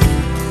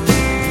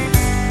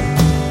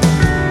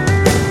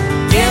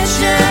 Get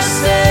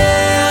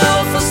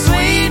yourself a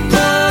sweet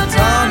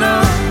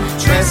Madonna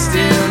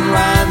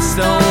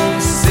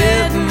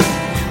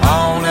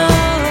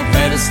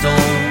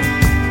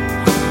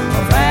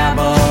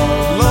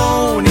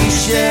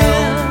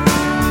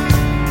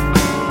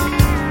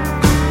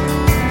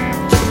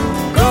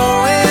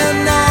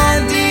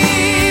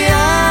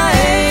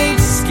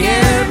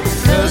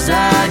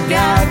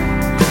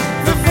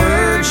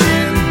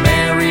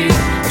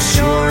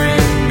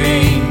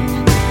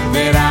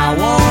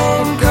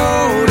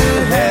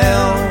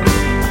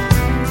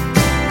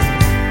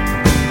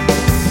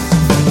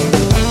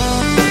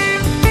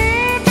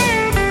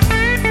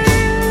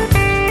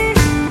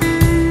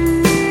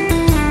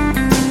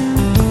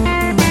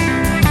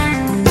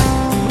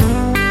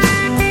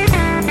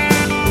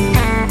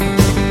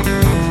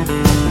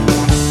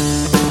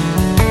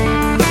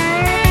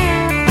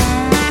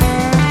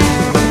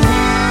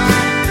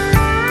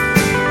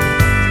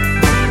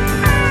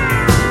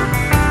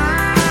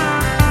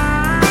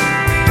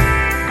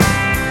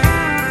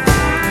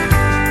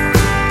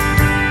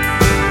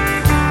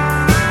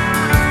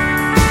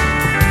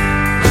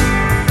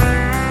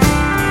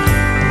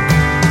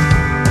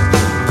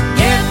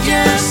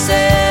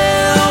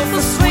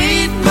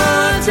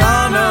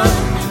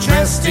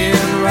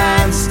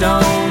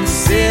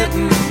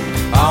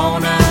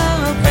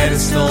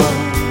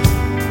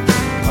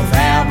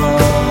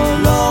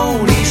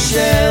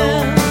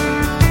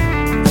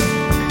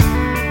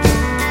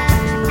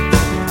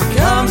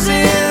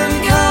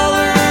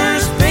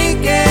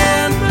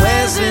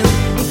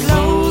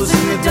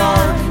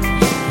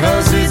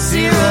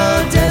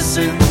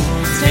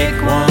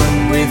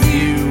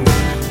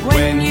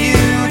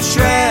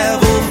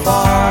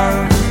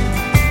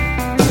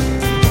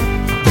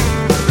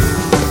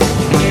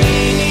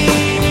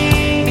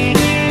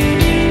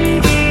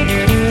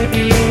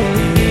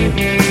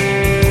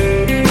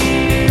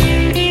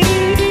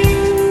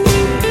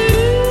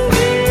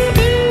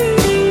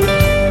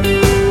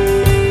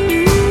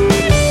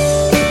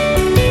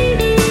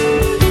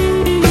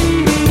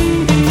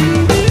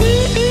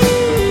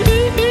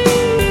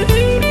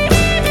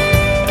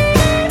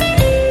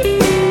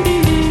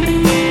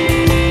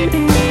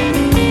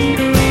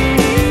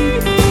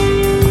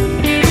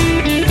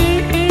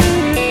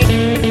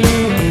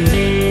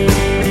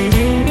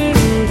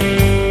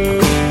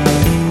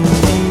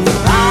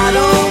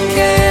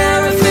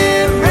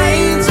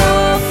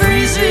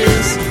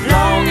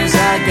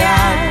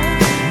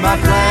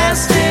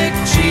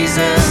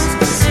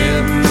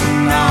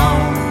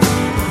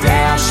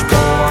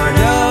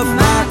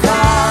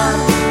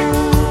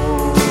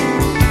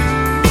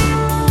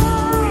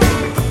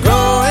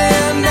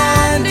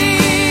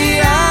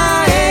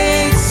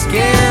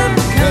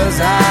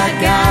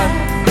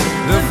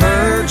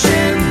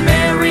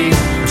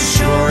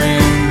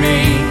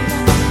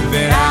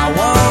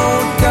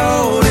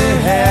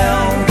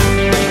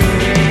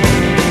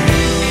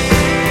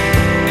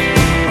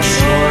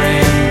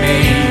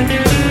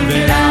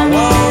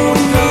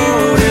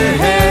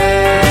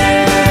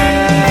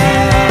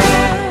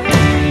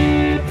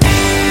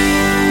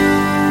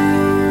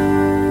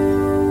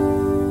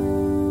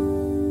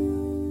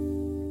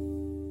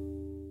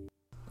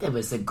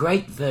was a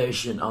great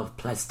version of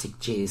Plastic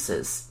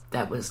Jesus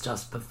that was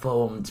just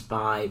performed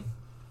by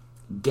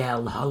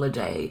Gal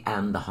Holiday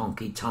and the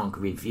Honky Tonk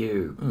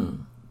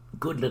Review.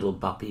 Good little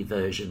boppy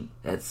version.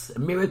 It's a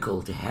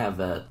miracle to have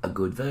a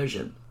good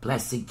version.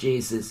 Plastic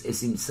Jesus is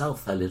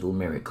himself a little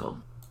miracle.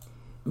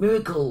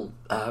 Miracle,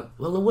 the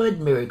word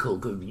miracle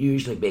could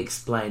usually be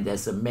explained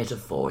as a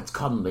metaphor. It's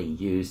commonly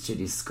used to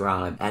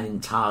describe an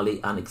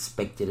entirely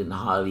unexpected and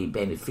highly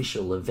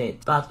beneficial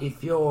event. But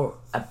if you're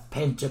a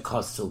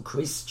Pentecostal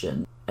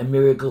Christian, a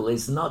miracle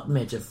is not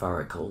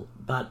metaphorical,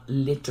 but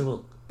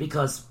literal,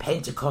 because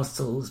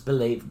Pentecostals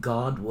believe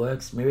God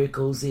works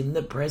miracles in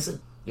the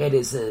present. It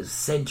is a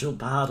central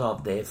part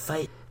of their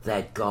faith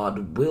that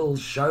God will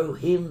show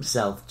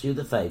himself to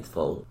the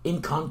faithful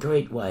in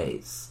concrete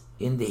ways,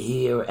 in the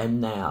here and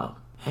now.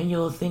 And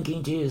you're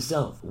thinking to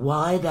yourself,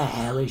 why the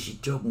hell is she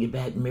talking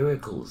about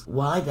miracles?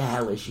 Why the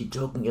hell is she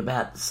talking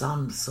about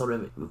some sort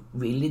of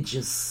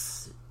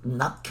religious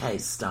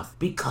nutcase stuff?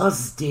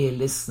 Because, dear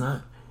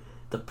listener,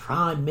 the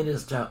Prime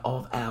Minister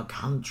of our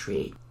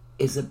country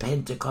is a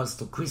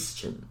Pentecostal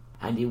Christian,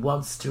 and he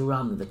wants to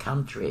run the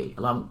country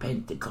along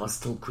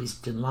Pentecostal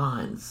Christian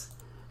lines.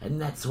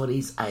 And that's what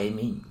he's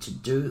aiming to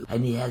do,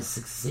 and he has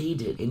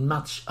succeeded in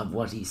much of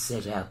what he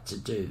set out to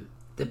do.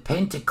 The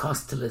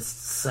Pentecostalists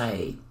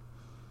say,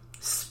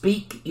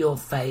 speak your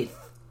faith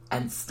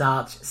and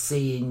start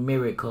seeing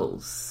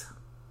miracles.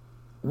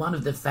 One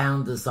of the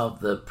founders of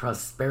the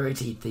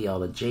prosperity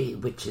theology,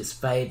 which is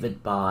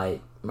favoured by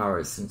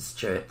Morrison's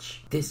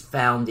church, this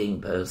founding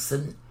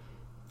person,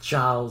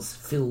 Charles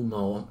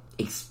Fillmore,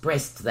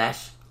 expressed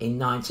that in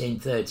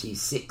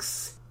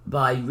 1936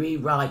 by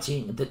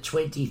rewriting the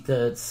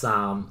 23rd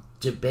Psalm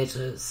to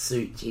better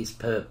suit his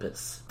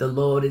purpose. The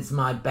Lord is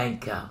my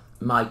banker,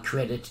 my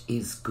credit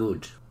is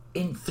good.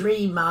 In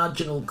 3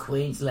 marginal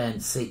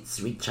Queensland seats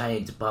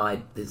retained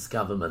by this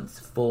government,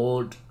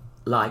 Ford,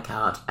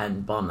 Leichhardt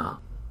and Bonner,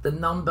 the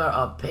number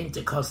of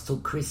Pentecostal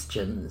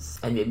Christians,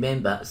 and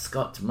remember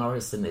Scott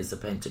Morrison is a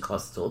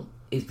Pentecostal,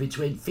 is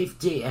between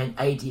 50 and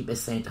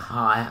 80%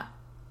 higher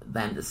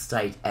than the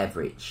state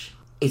average.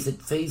 Is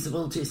it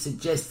feasible to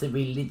suggest that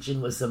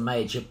religion was a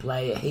major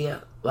player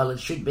here? Well,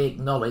 it should be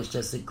acknowledged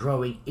as a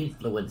growing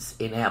influence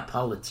in our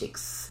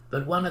politics.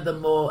 But one of the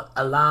more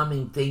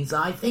alarming things,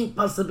 I think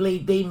possibly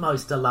the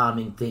most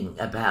alarming thing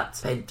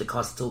about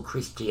Pentecostal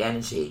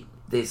Christianity,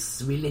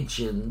 this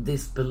religion,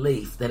 this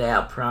belief that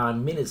our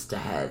Prime Minister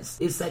has,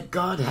 is that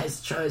God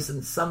has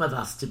chosen some of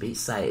us to be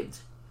saved.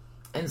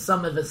 And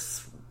some of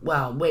us,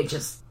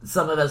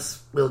 some of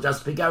us will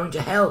just be going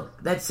to hell.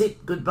 That's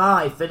it.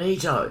 Goodbye.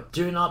 Finito.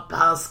 Do not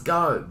pass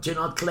go. Do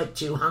not collect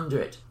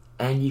 200.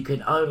 And you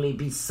can only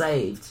be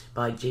saved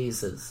by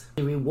Jesus.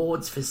 The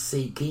rewards for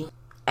seeking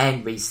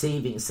and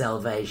receiving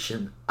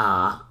salvation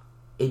are,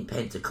 in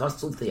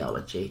Pentecostal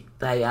theology,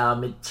 they are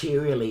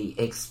materially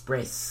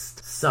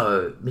expressed.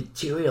 So,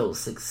 material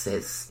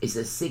success is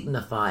a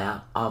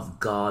signifier of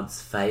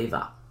God's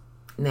favour.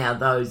 Now,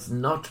 those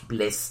not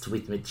blessed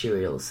with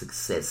material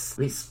success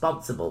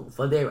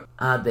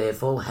are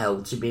therefore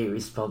held to be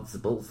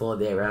responsible for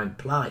their own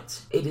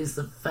plight. It is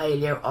the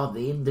failure of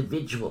the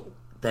individual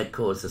that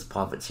causes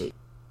poverty.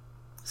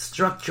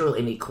 Structural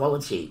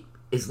inequality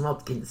is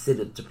not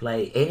considered to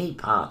play any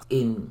part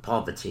in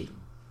poverty.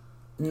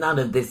 None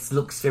of this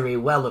looks very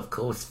well, of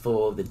course,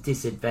 for the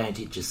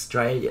disadvantaged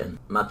Australian,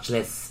 much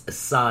less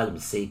asylum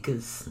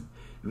seekers,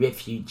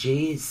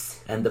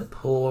 refugees, and the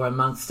poor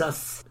amongst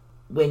us.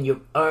 When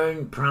your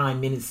own Prime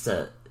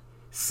Minister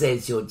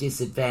says you're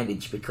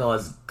disadvantaged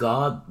because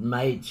God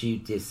made you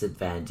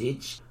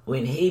disadvantaged,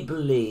 when he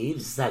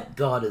believes that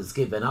God has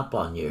given up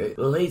on you,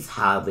 well, he's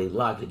hardly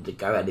likely to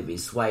go out of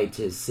his way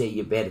to see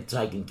you better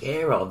taken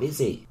care of, is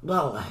he?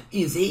 Well,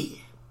 is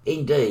he?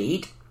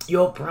 Indeed.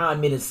 Your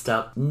Prime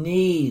Minister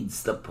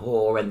needs the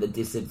poor and the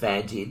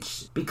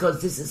disadvantaged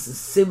because this is a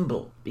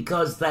symbol,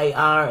 because they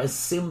are a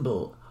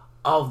symbol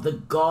of the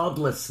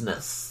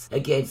godlessness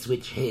against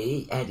which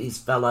he and his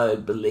fellow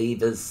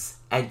believers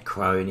and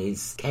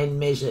cronies can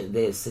measure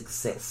their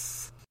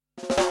success.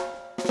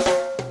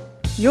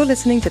 You're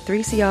listening to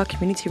 3CR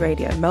Community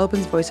Radio,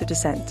 Melbourne's voice of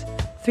dissent.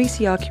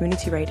 3CR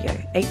Community Radio,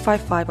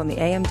 855 on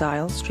the AM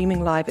dial,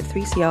 streaming live at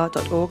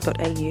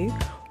 3cr.org.au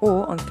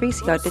or on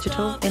 3CR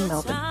Digital in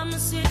Melbourne.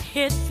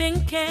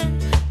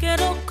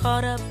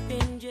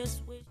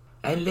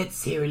 And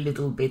let's hear a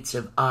little bit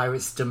of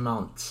Iris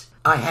DeMont.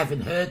 I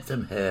haven't heard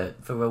from her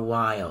for a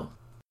while.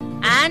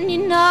 And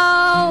you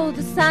know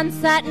the sun's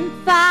setting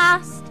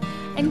fast,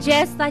 and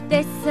just like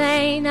they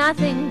say,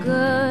 nothing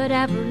good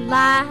ever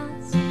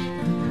lasts.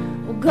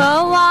 Well,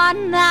 go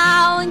on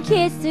now and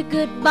kiss it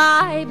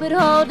goodbye, but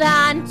hold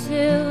on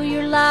to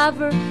your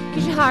lover,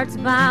 'cause your heart's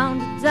bound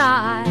to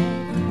die.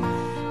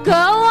 Go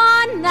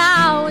on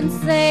now and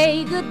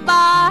say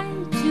goodbye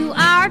to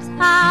our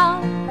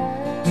town,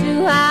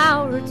 to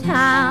our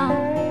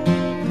town.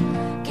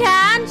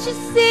 Can't you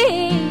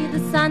see the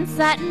sun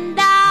setting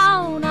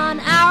down on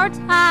our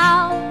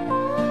town,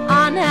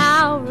 on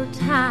our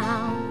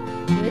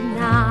town? Good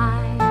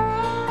night.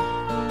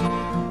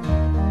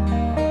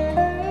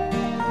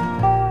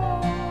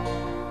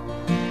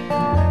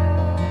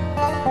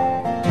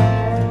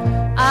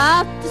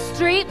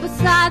 street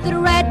beside the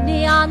red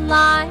neon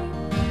light.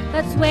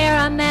 That's where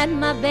I met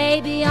my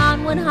baby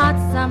on one hot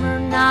summer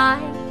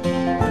night.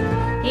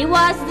 He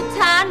was the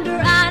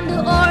tender and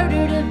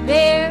ordered a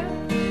beer.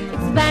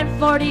 It's been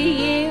 40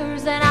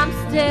 years and I'm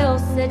still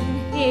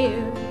sitting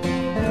here.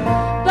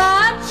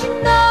 But you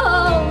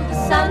know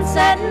the sun's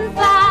setting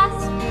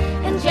fast,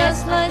 and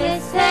just like they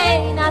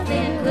say,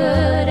 nothing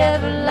good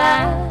ever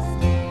lasts.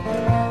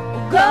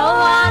 Well, go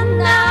on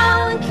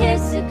now and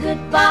kiss it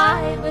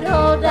goodbye, but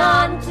hold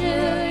on to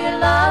your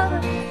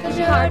lover, 'cause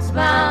your heart's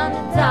bound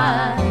to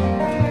die.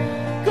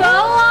 Go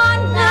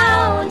on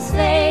now and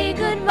say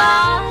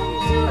goodbye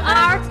to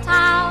our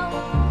town,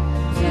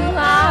 to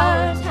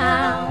our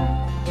town.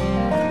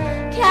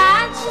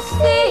 Can't you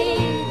see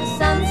the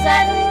sun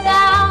setting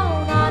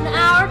down on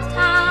our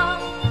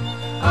town,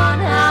 on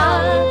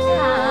our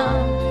town?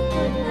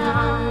 Good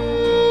night.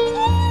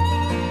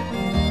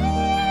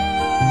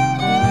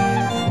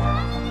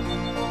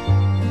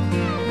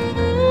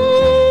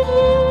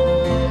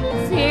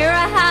 It's here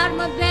I had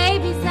my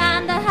babies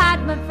and I had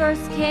my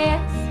first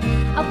kiss.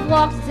 I've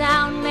walked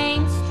down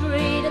Main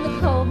Street in the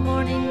cold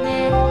morning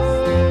mist.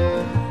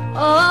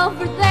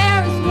 Over there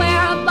is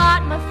where I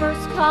bought my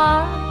first car.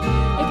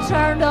 It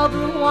turned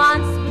over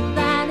once, but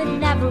then it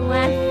never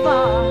went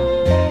far.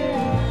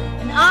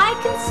 And I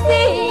can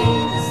see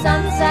the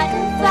sun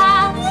setting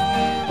fast,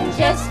 and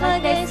just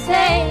like they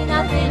say,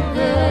 nothing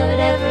good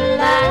ever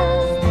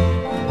lasts.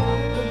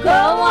 Well,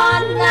 go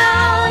on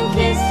now and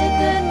kiss it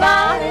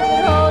goodbye,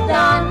 but hold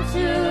on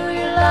to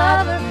your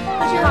lover,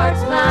 'cause your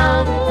heart's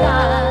bound to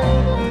die.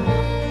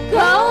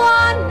 Go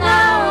on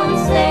now and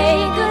say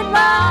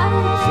goodbye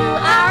to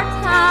our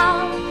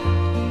town,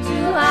 to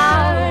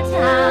our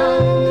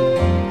town.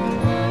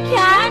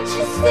 Can't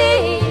you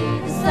see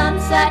the sun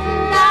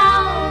setting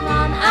down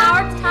on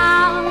our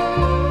town,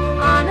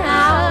 on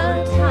our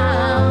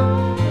town?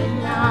 Good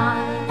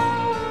night.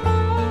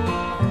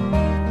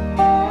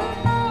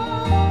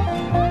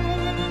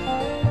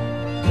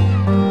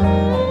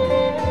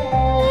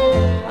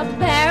 I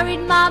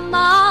buried my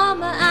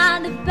mama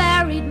and I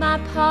buried my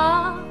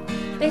pa.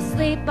 They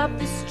sleep up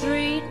the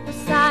street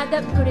beside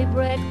that pretty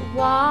brick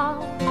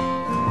wall.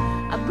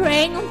 I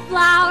bring them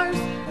flowers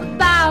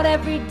about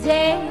every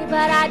day,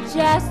 but I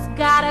just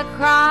gotta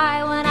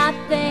cry when I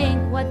think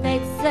what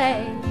they'd say.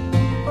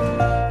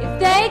 If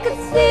they could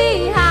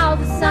see how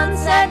the sun's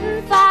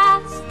setting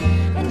fast,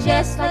 and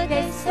just like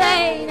they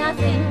say,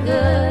 nothing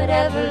good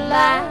ever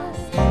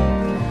lasts.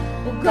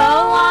 Well, go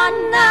on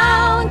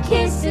now and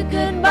kiss it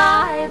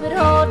goodbye, but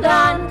hold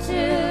on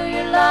to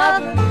your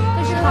lover,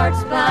 'cause your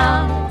heart's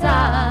bound to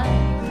die.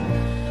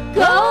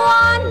 Go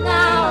on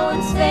now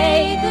and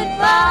say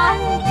goodbye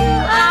to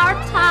our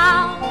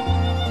town,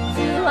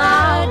 to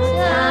our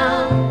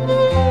town.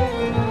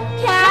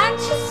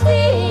 Can't you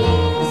see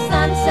the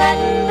sun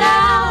setting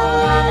down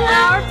on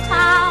our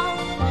town,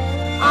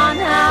 on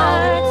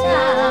our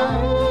town?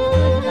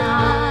 Good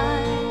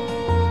night.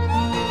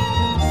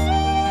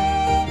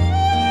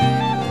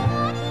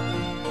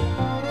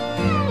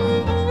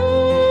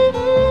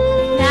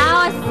 Now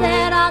I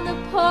sit on the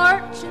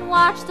porch and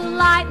watch the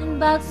lightning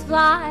bugs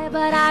fly,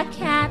 but I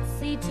can't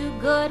see too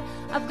good.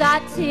 I've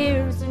got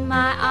tears in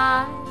my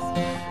eyes.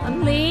 I'm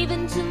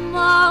leaving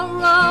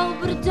tomorrow,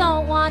 but I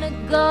don't want to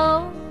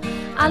go.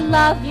 I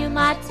love you,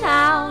 my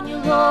town,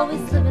 you'll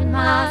always live in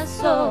my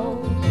soul.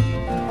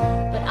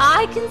 But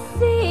I can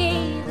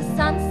see the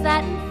sun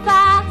setting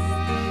fast,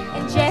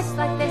 and just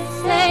like they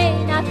say,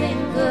 nothing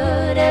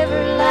good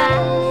ever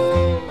lasts.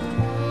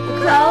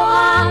 Go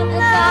on, I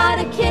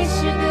gotta kiss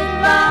you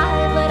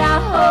goodbye, but I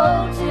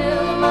hold to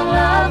my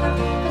lover,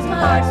 'cause my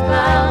heart's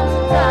bound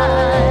to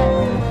die.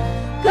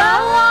 Go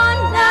on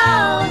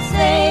now and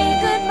say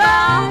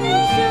goodbye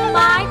to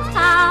my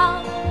town,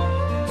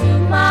 to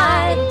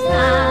my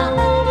town.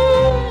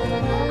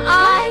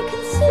 I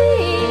can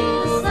see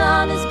the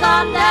sun has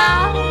gone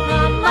down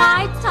on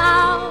my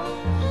town,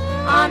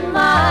 on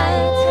my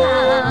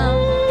town.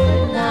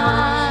 Good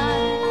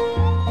night.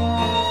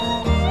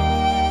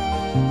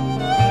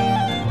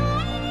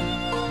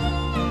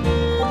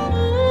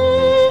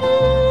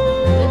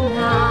 Good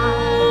night.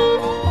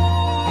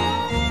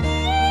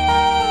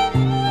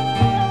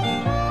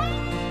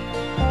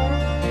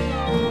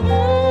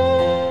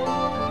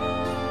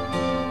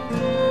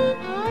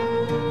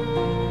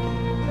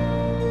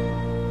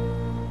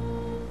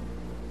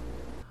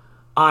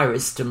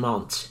 Iris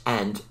DeMont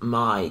and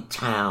My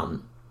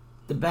Town.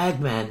 The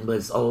bagman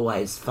was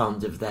always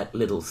fond of that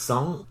little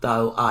song,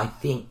 though I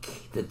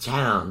think the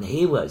town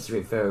he was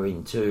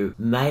referring to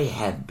may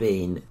have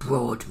been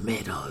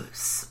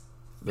Broadmeadows.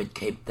 But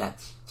keep that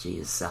to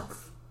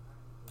yourself.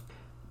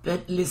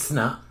 But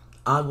listener,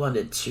 I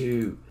wanted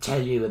to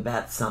tell you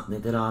about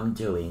something that I'm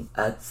doing.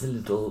 It's a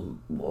little,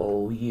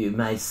 or you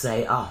may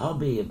say a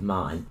hobby of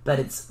mine, but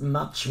it's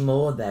much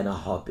more than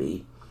a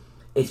hobby.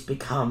 It's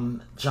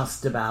become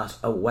just about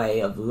a way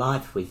of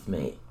life with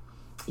me.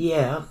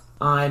 Yeah,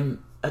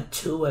 I'm a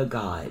tour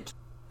guide,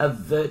 a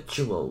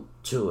virtual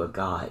tour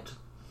guide.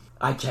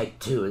 I take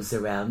tours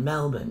around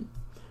Melbourne,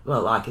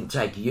 Well, I can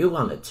take you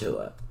on a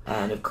tour.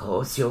 And of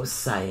course you're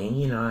saying,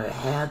 you know,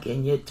 how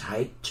can you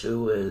take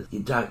tours? You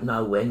don't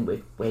know when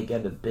we're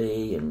going to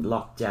be in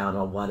lockdown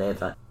or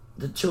whatever.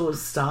 The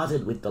tours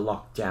started with the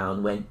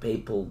lockdown when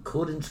people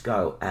couldn't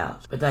go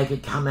out, but they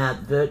could come out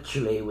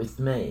virtually with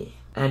me.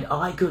 And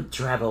I could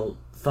travel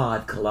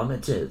 5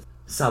 kilometres.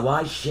 So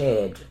I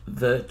shared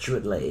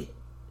virtually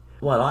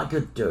what I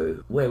could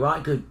do, where I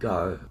could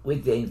go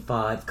within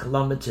 5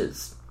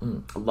 kilometres.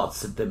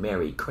 Lots of the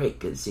Merry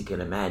Creek, as you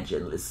can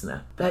imagine,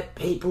 listener. But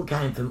people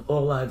came from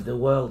all over the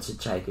world to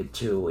take a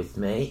tour with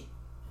me.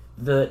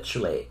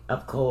 Virtually.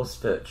 Of course,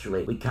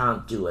 virtually. We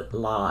can't do it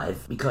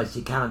live because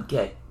you can't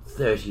get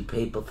 30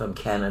 people from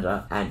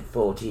Canada and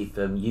 40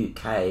 from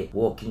UK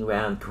walking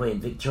around Queen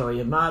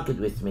Victoria Market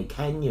with me,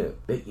 can you?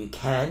 But you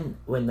can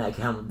when they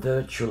come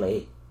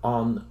virtually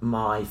on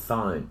my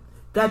phone.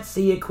 That's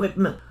the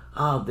equipment.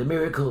 Oh, the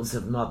miracles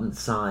of modern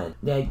science.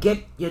 Now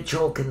get your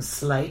chalk and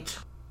slate,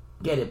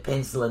 get a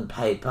pencil and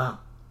paper,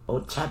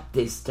 or tap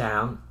this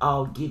down.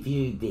 I'll give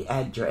you the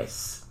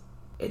address.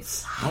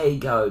 It's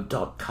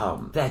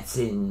heygo.com. That's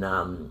in,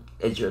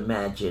 as you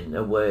imagine,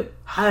 a word,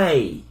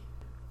 hey,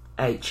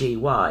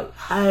 H-E-Y,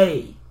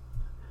 hey,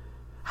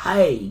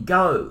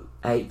 go,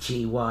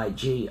 HEYGO.com,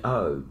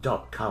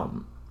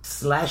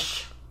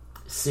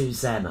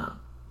 /Susanna.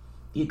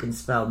 You can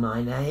spell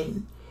my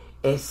name,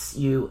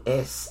 SUSANNA,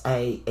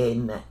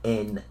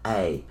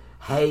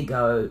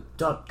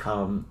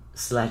 heygo.com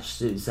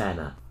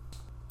 /Susanna.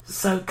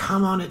 So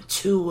come on a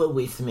tour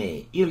with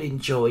me. You'll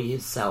enjoy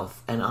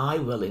yourself and I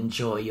will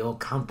enjoy your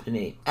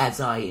company as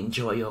I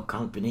enjoy your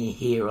company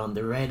here on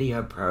the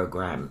radio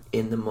program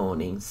in the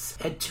mornings.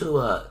 A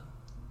tour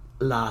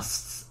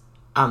lasts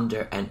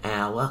under an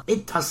hour.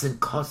 It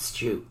doesn't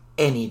cost you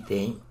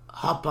anything.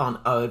 Hop on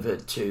over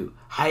to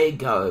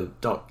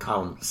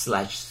heygo.com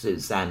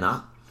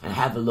 /Susanna and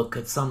have a look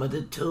at some of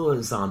the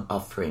tours I'm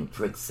offering.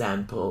 For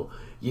example,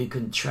 you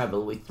can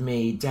travel with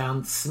me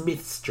down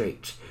Smith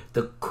Street,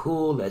 the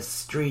coolest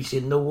street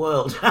in the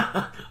world.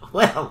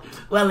 well,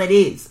 it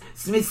is.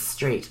 Smith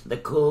Street, the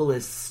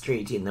coolest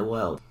street in the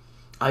world.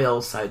 I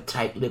also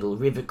take little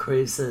river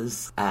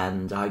cruises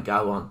and I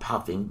go on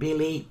Puffing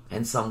Billy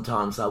and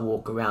sometimes I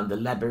walk around the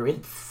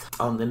labyrinth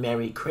on the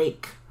Merry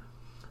Creek.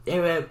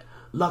 There are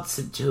lots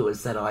of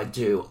tours that I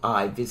do.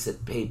 I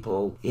visit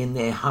people in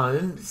their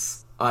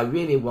homes. I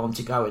really want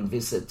to go and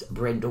visit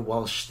Brenda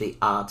Walsh, the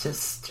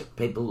artist.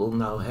 People will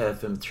know her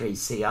from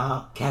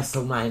 3CR.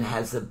 Castlemaine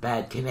has a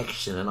bad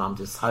connection and I'm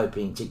just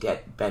hoping to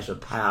get better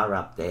power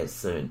up there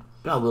soon.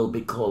 I will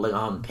be calling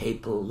on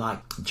people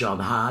like John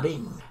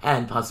Harding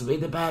and possibly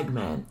the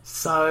Bagman.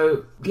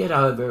 So get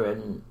over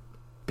and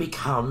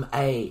become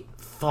a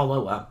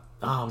follower.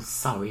 Oh,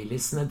 sorry,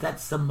 listener,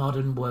 that's the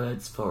modern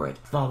words for it.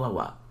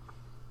 Follower.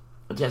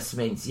 It just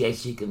means,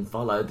 yes, you can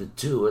follow the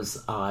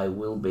tours I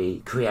will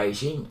be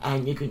creating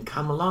and you can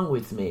come along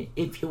with me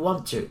if you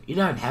want to. You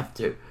don't have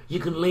to. You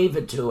can leave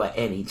a tour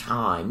any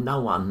time.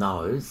 No one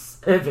knows.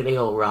 Perfectly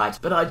all right.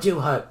 But I do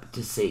hope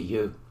to see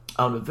you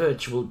on a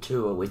virtual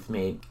tour with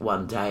me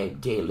one day,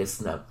 dear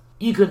listener.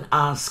 You can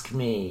ask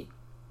me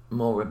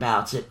more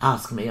about it.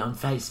 Ask me on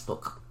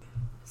Facebook.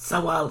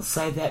 So I'll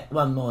say that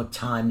one more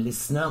time,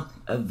 listener.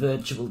 A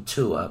virtual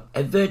tour.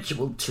 A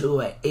virtual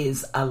tour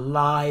is a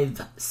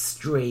live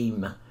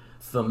stream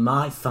from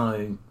my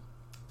phone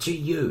to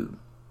you.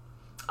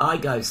 I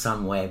go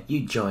somewhere,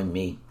 you join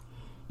me.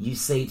 You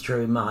see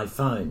through my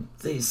phone.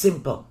 See,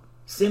 simple.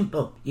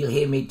 Simple. You'll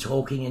hear me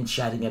talking and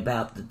chatting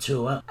about the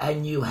tour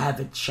and you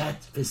have a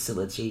chat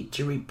facility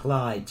to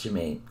reply to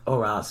me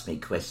or ask me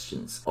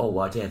questions or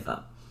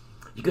whatever.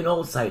 You can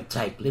also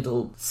take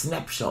little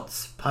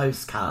snapshots,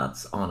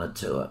 postcards on a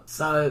tour.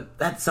 So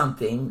that's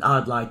something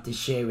I'd like to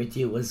share with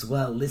you as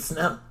well,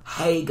 listener.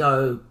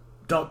 heygo.com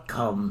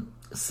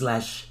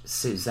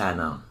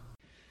 /Susanna.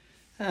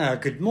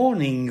 Good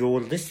morning.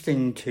 You're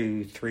listening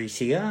to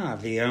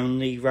 3CR, the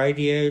only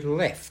radio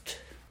left.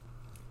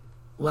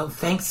 Well,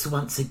 thanks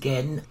once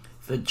again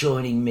for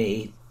joining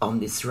me on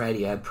this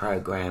radio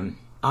program.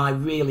 I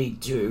really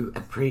do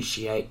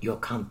appreciate your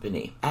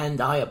company. And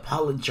I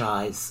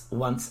apologise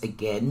once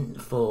again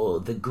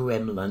for the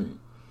gremlin,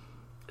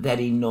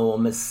 that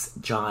enormous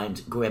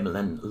giant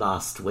gremlin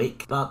last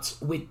week. But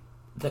with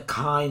the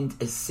kind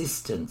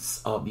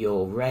assistance of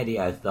your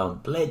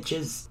Radiothon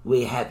pledges,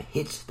 we have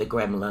hit the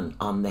gremlin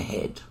on the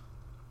head.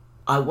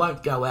 I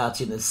won't go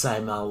out in the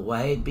same old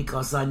way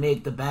because I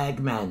need the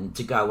Bagman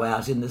to go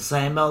out in the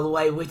same old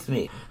way with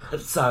me.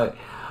 So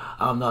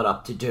I'm not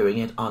up to doing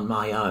it on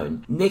my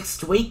own.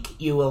 Next week,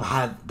 you will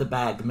have the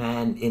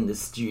Bagman in the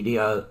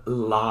studio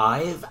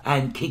live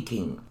and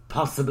kicking.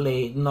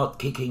 Possibly not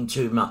kicking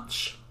too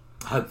much.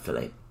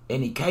 Hopefully.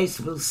 Any case,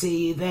 we'll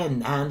see you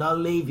then, and I'll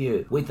leave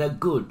you with a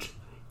good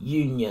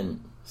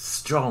union,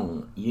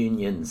 strong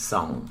union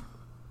song.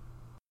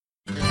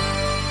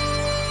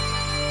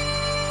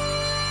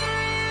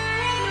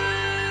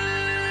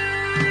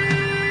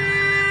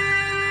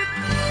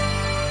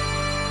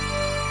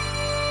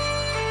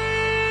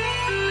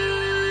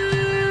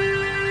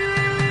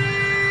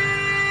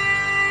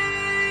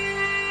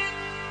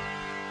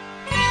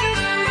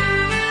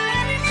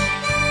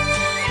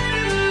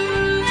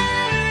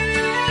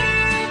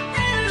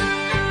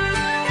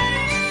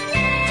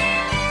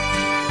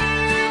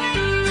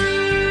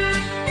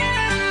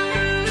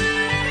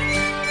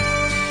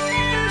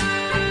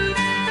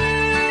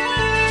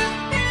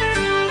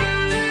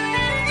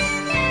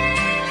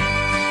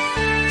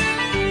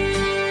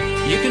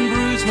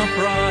 lose my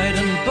pride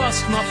and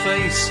bust my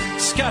face,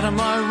 scatter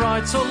my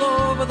rights all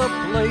over the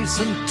place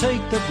and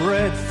take the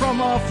bread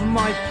from off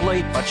my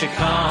plate. But you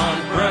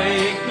can't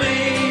break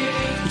me,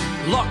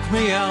 lock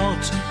me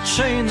out,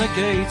 chain the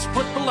gates,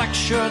 put black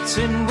shirts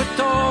in with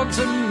dogs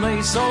and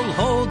mace. I'll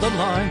hold the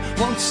line,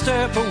 won't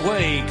step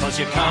away, 'cause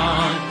you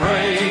can't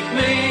break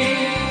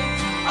me.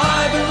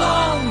 I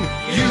belong,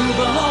 you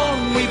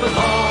belong, we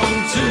belong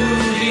to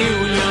the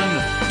union.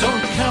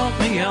 Don't count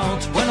me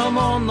out when I'm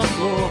on the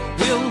floor.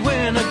 We'll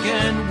win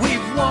again,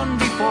 we've won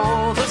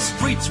before. The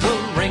streets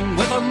will ring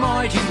with a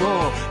mighty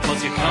roar,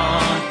 'cause you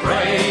can't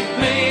break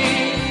me.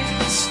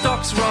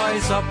 Stocks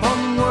rise up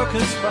on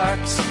workers'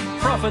 backs,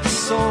 profits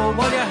soar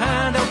while you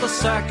hand out the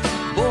sack.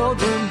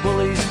 Boardroom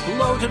bullies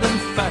bloated and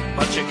fat,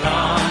 but you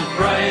can't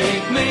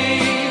break me.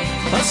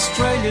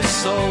 Australia's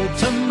sold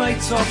to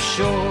mates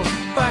offshore,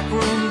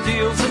 backroom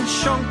deals and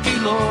shonky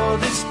law.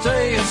 This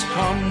day has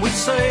come, we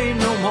say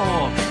no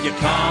more. You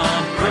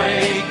can't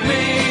break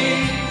me.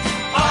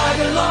 I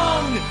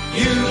belong,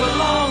 you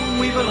belong,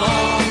 we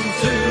belong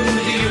to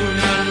the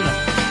union.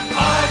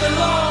 I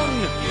belong,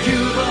 you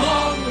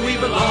belong, we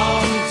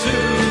belong to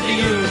the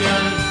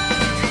union.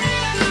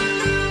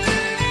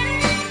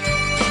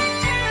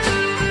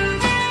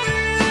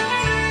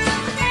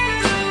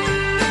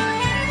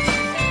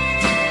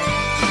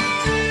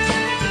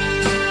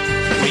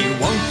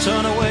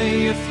 Turn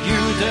away if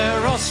you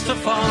dare us to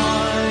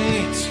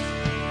fight.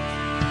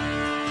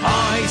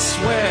 I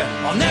swear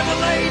I'll never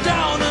lay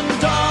down and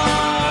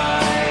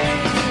die.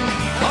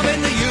 I'm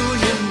in the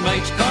union,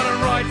 mate, got a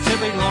right to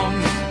belong.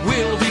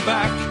 We'll be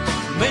back,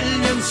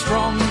 millions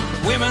strong,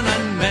 women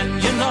and men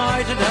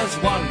united as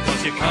one,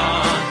 'cause you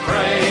can't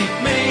break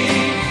me.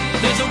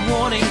 There's a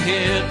warning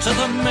here to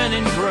the men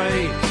in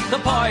grey. The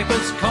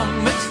piper's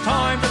come, it's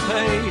time to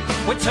pay.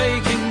 We're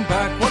taking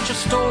back what you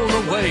stole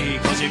away,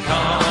 'cause you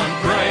can't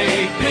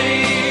break me.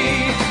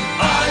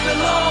 I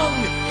belong,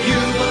 you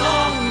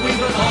belong, we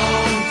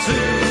belong to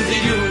the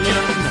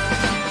union.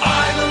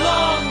 I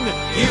belong,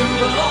 you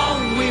belong,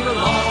 we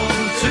belong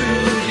to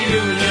the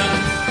union.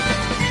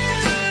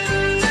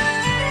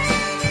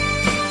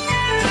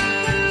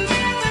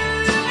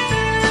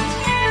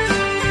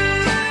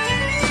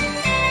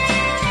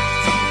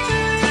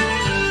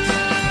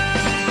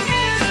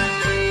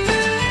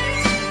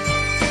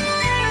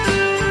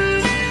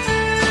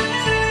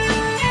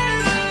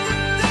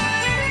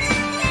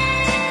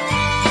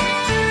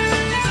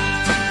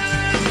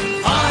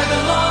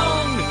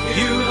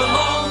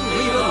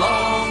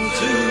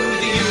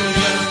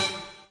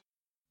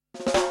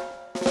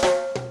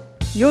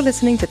 You're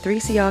listening to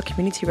 3CR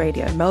Community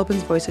Radio,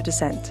 Melbourne's Voice of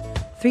Dissent.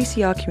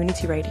 3CR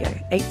Community Radio,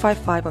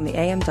 855 on the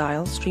AM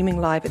dial,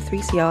 streaming live at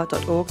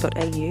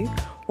 3cr.org.au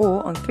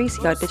or on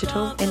 3CR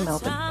Digital in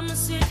Melbourne.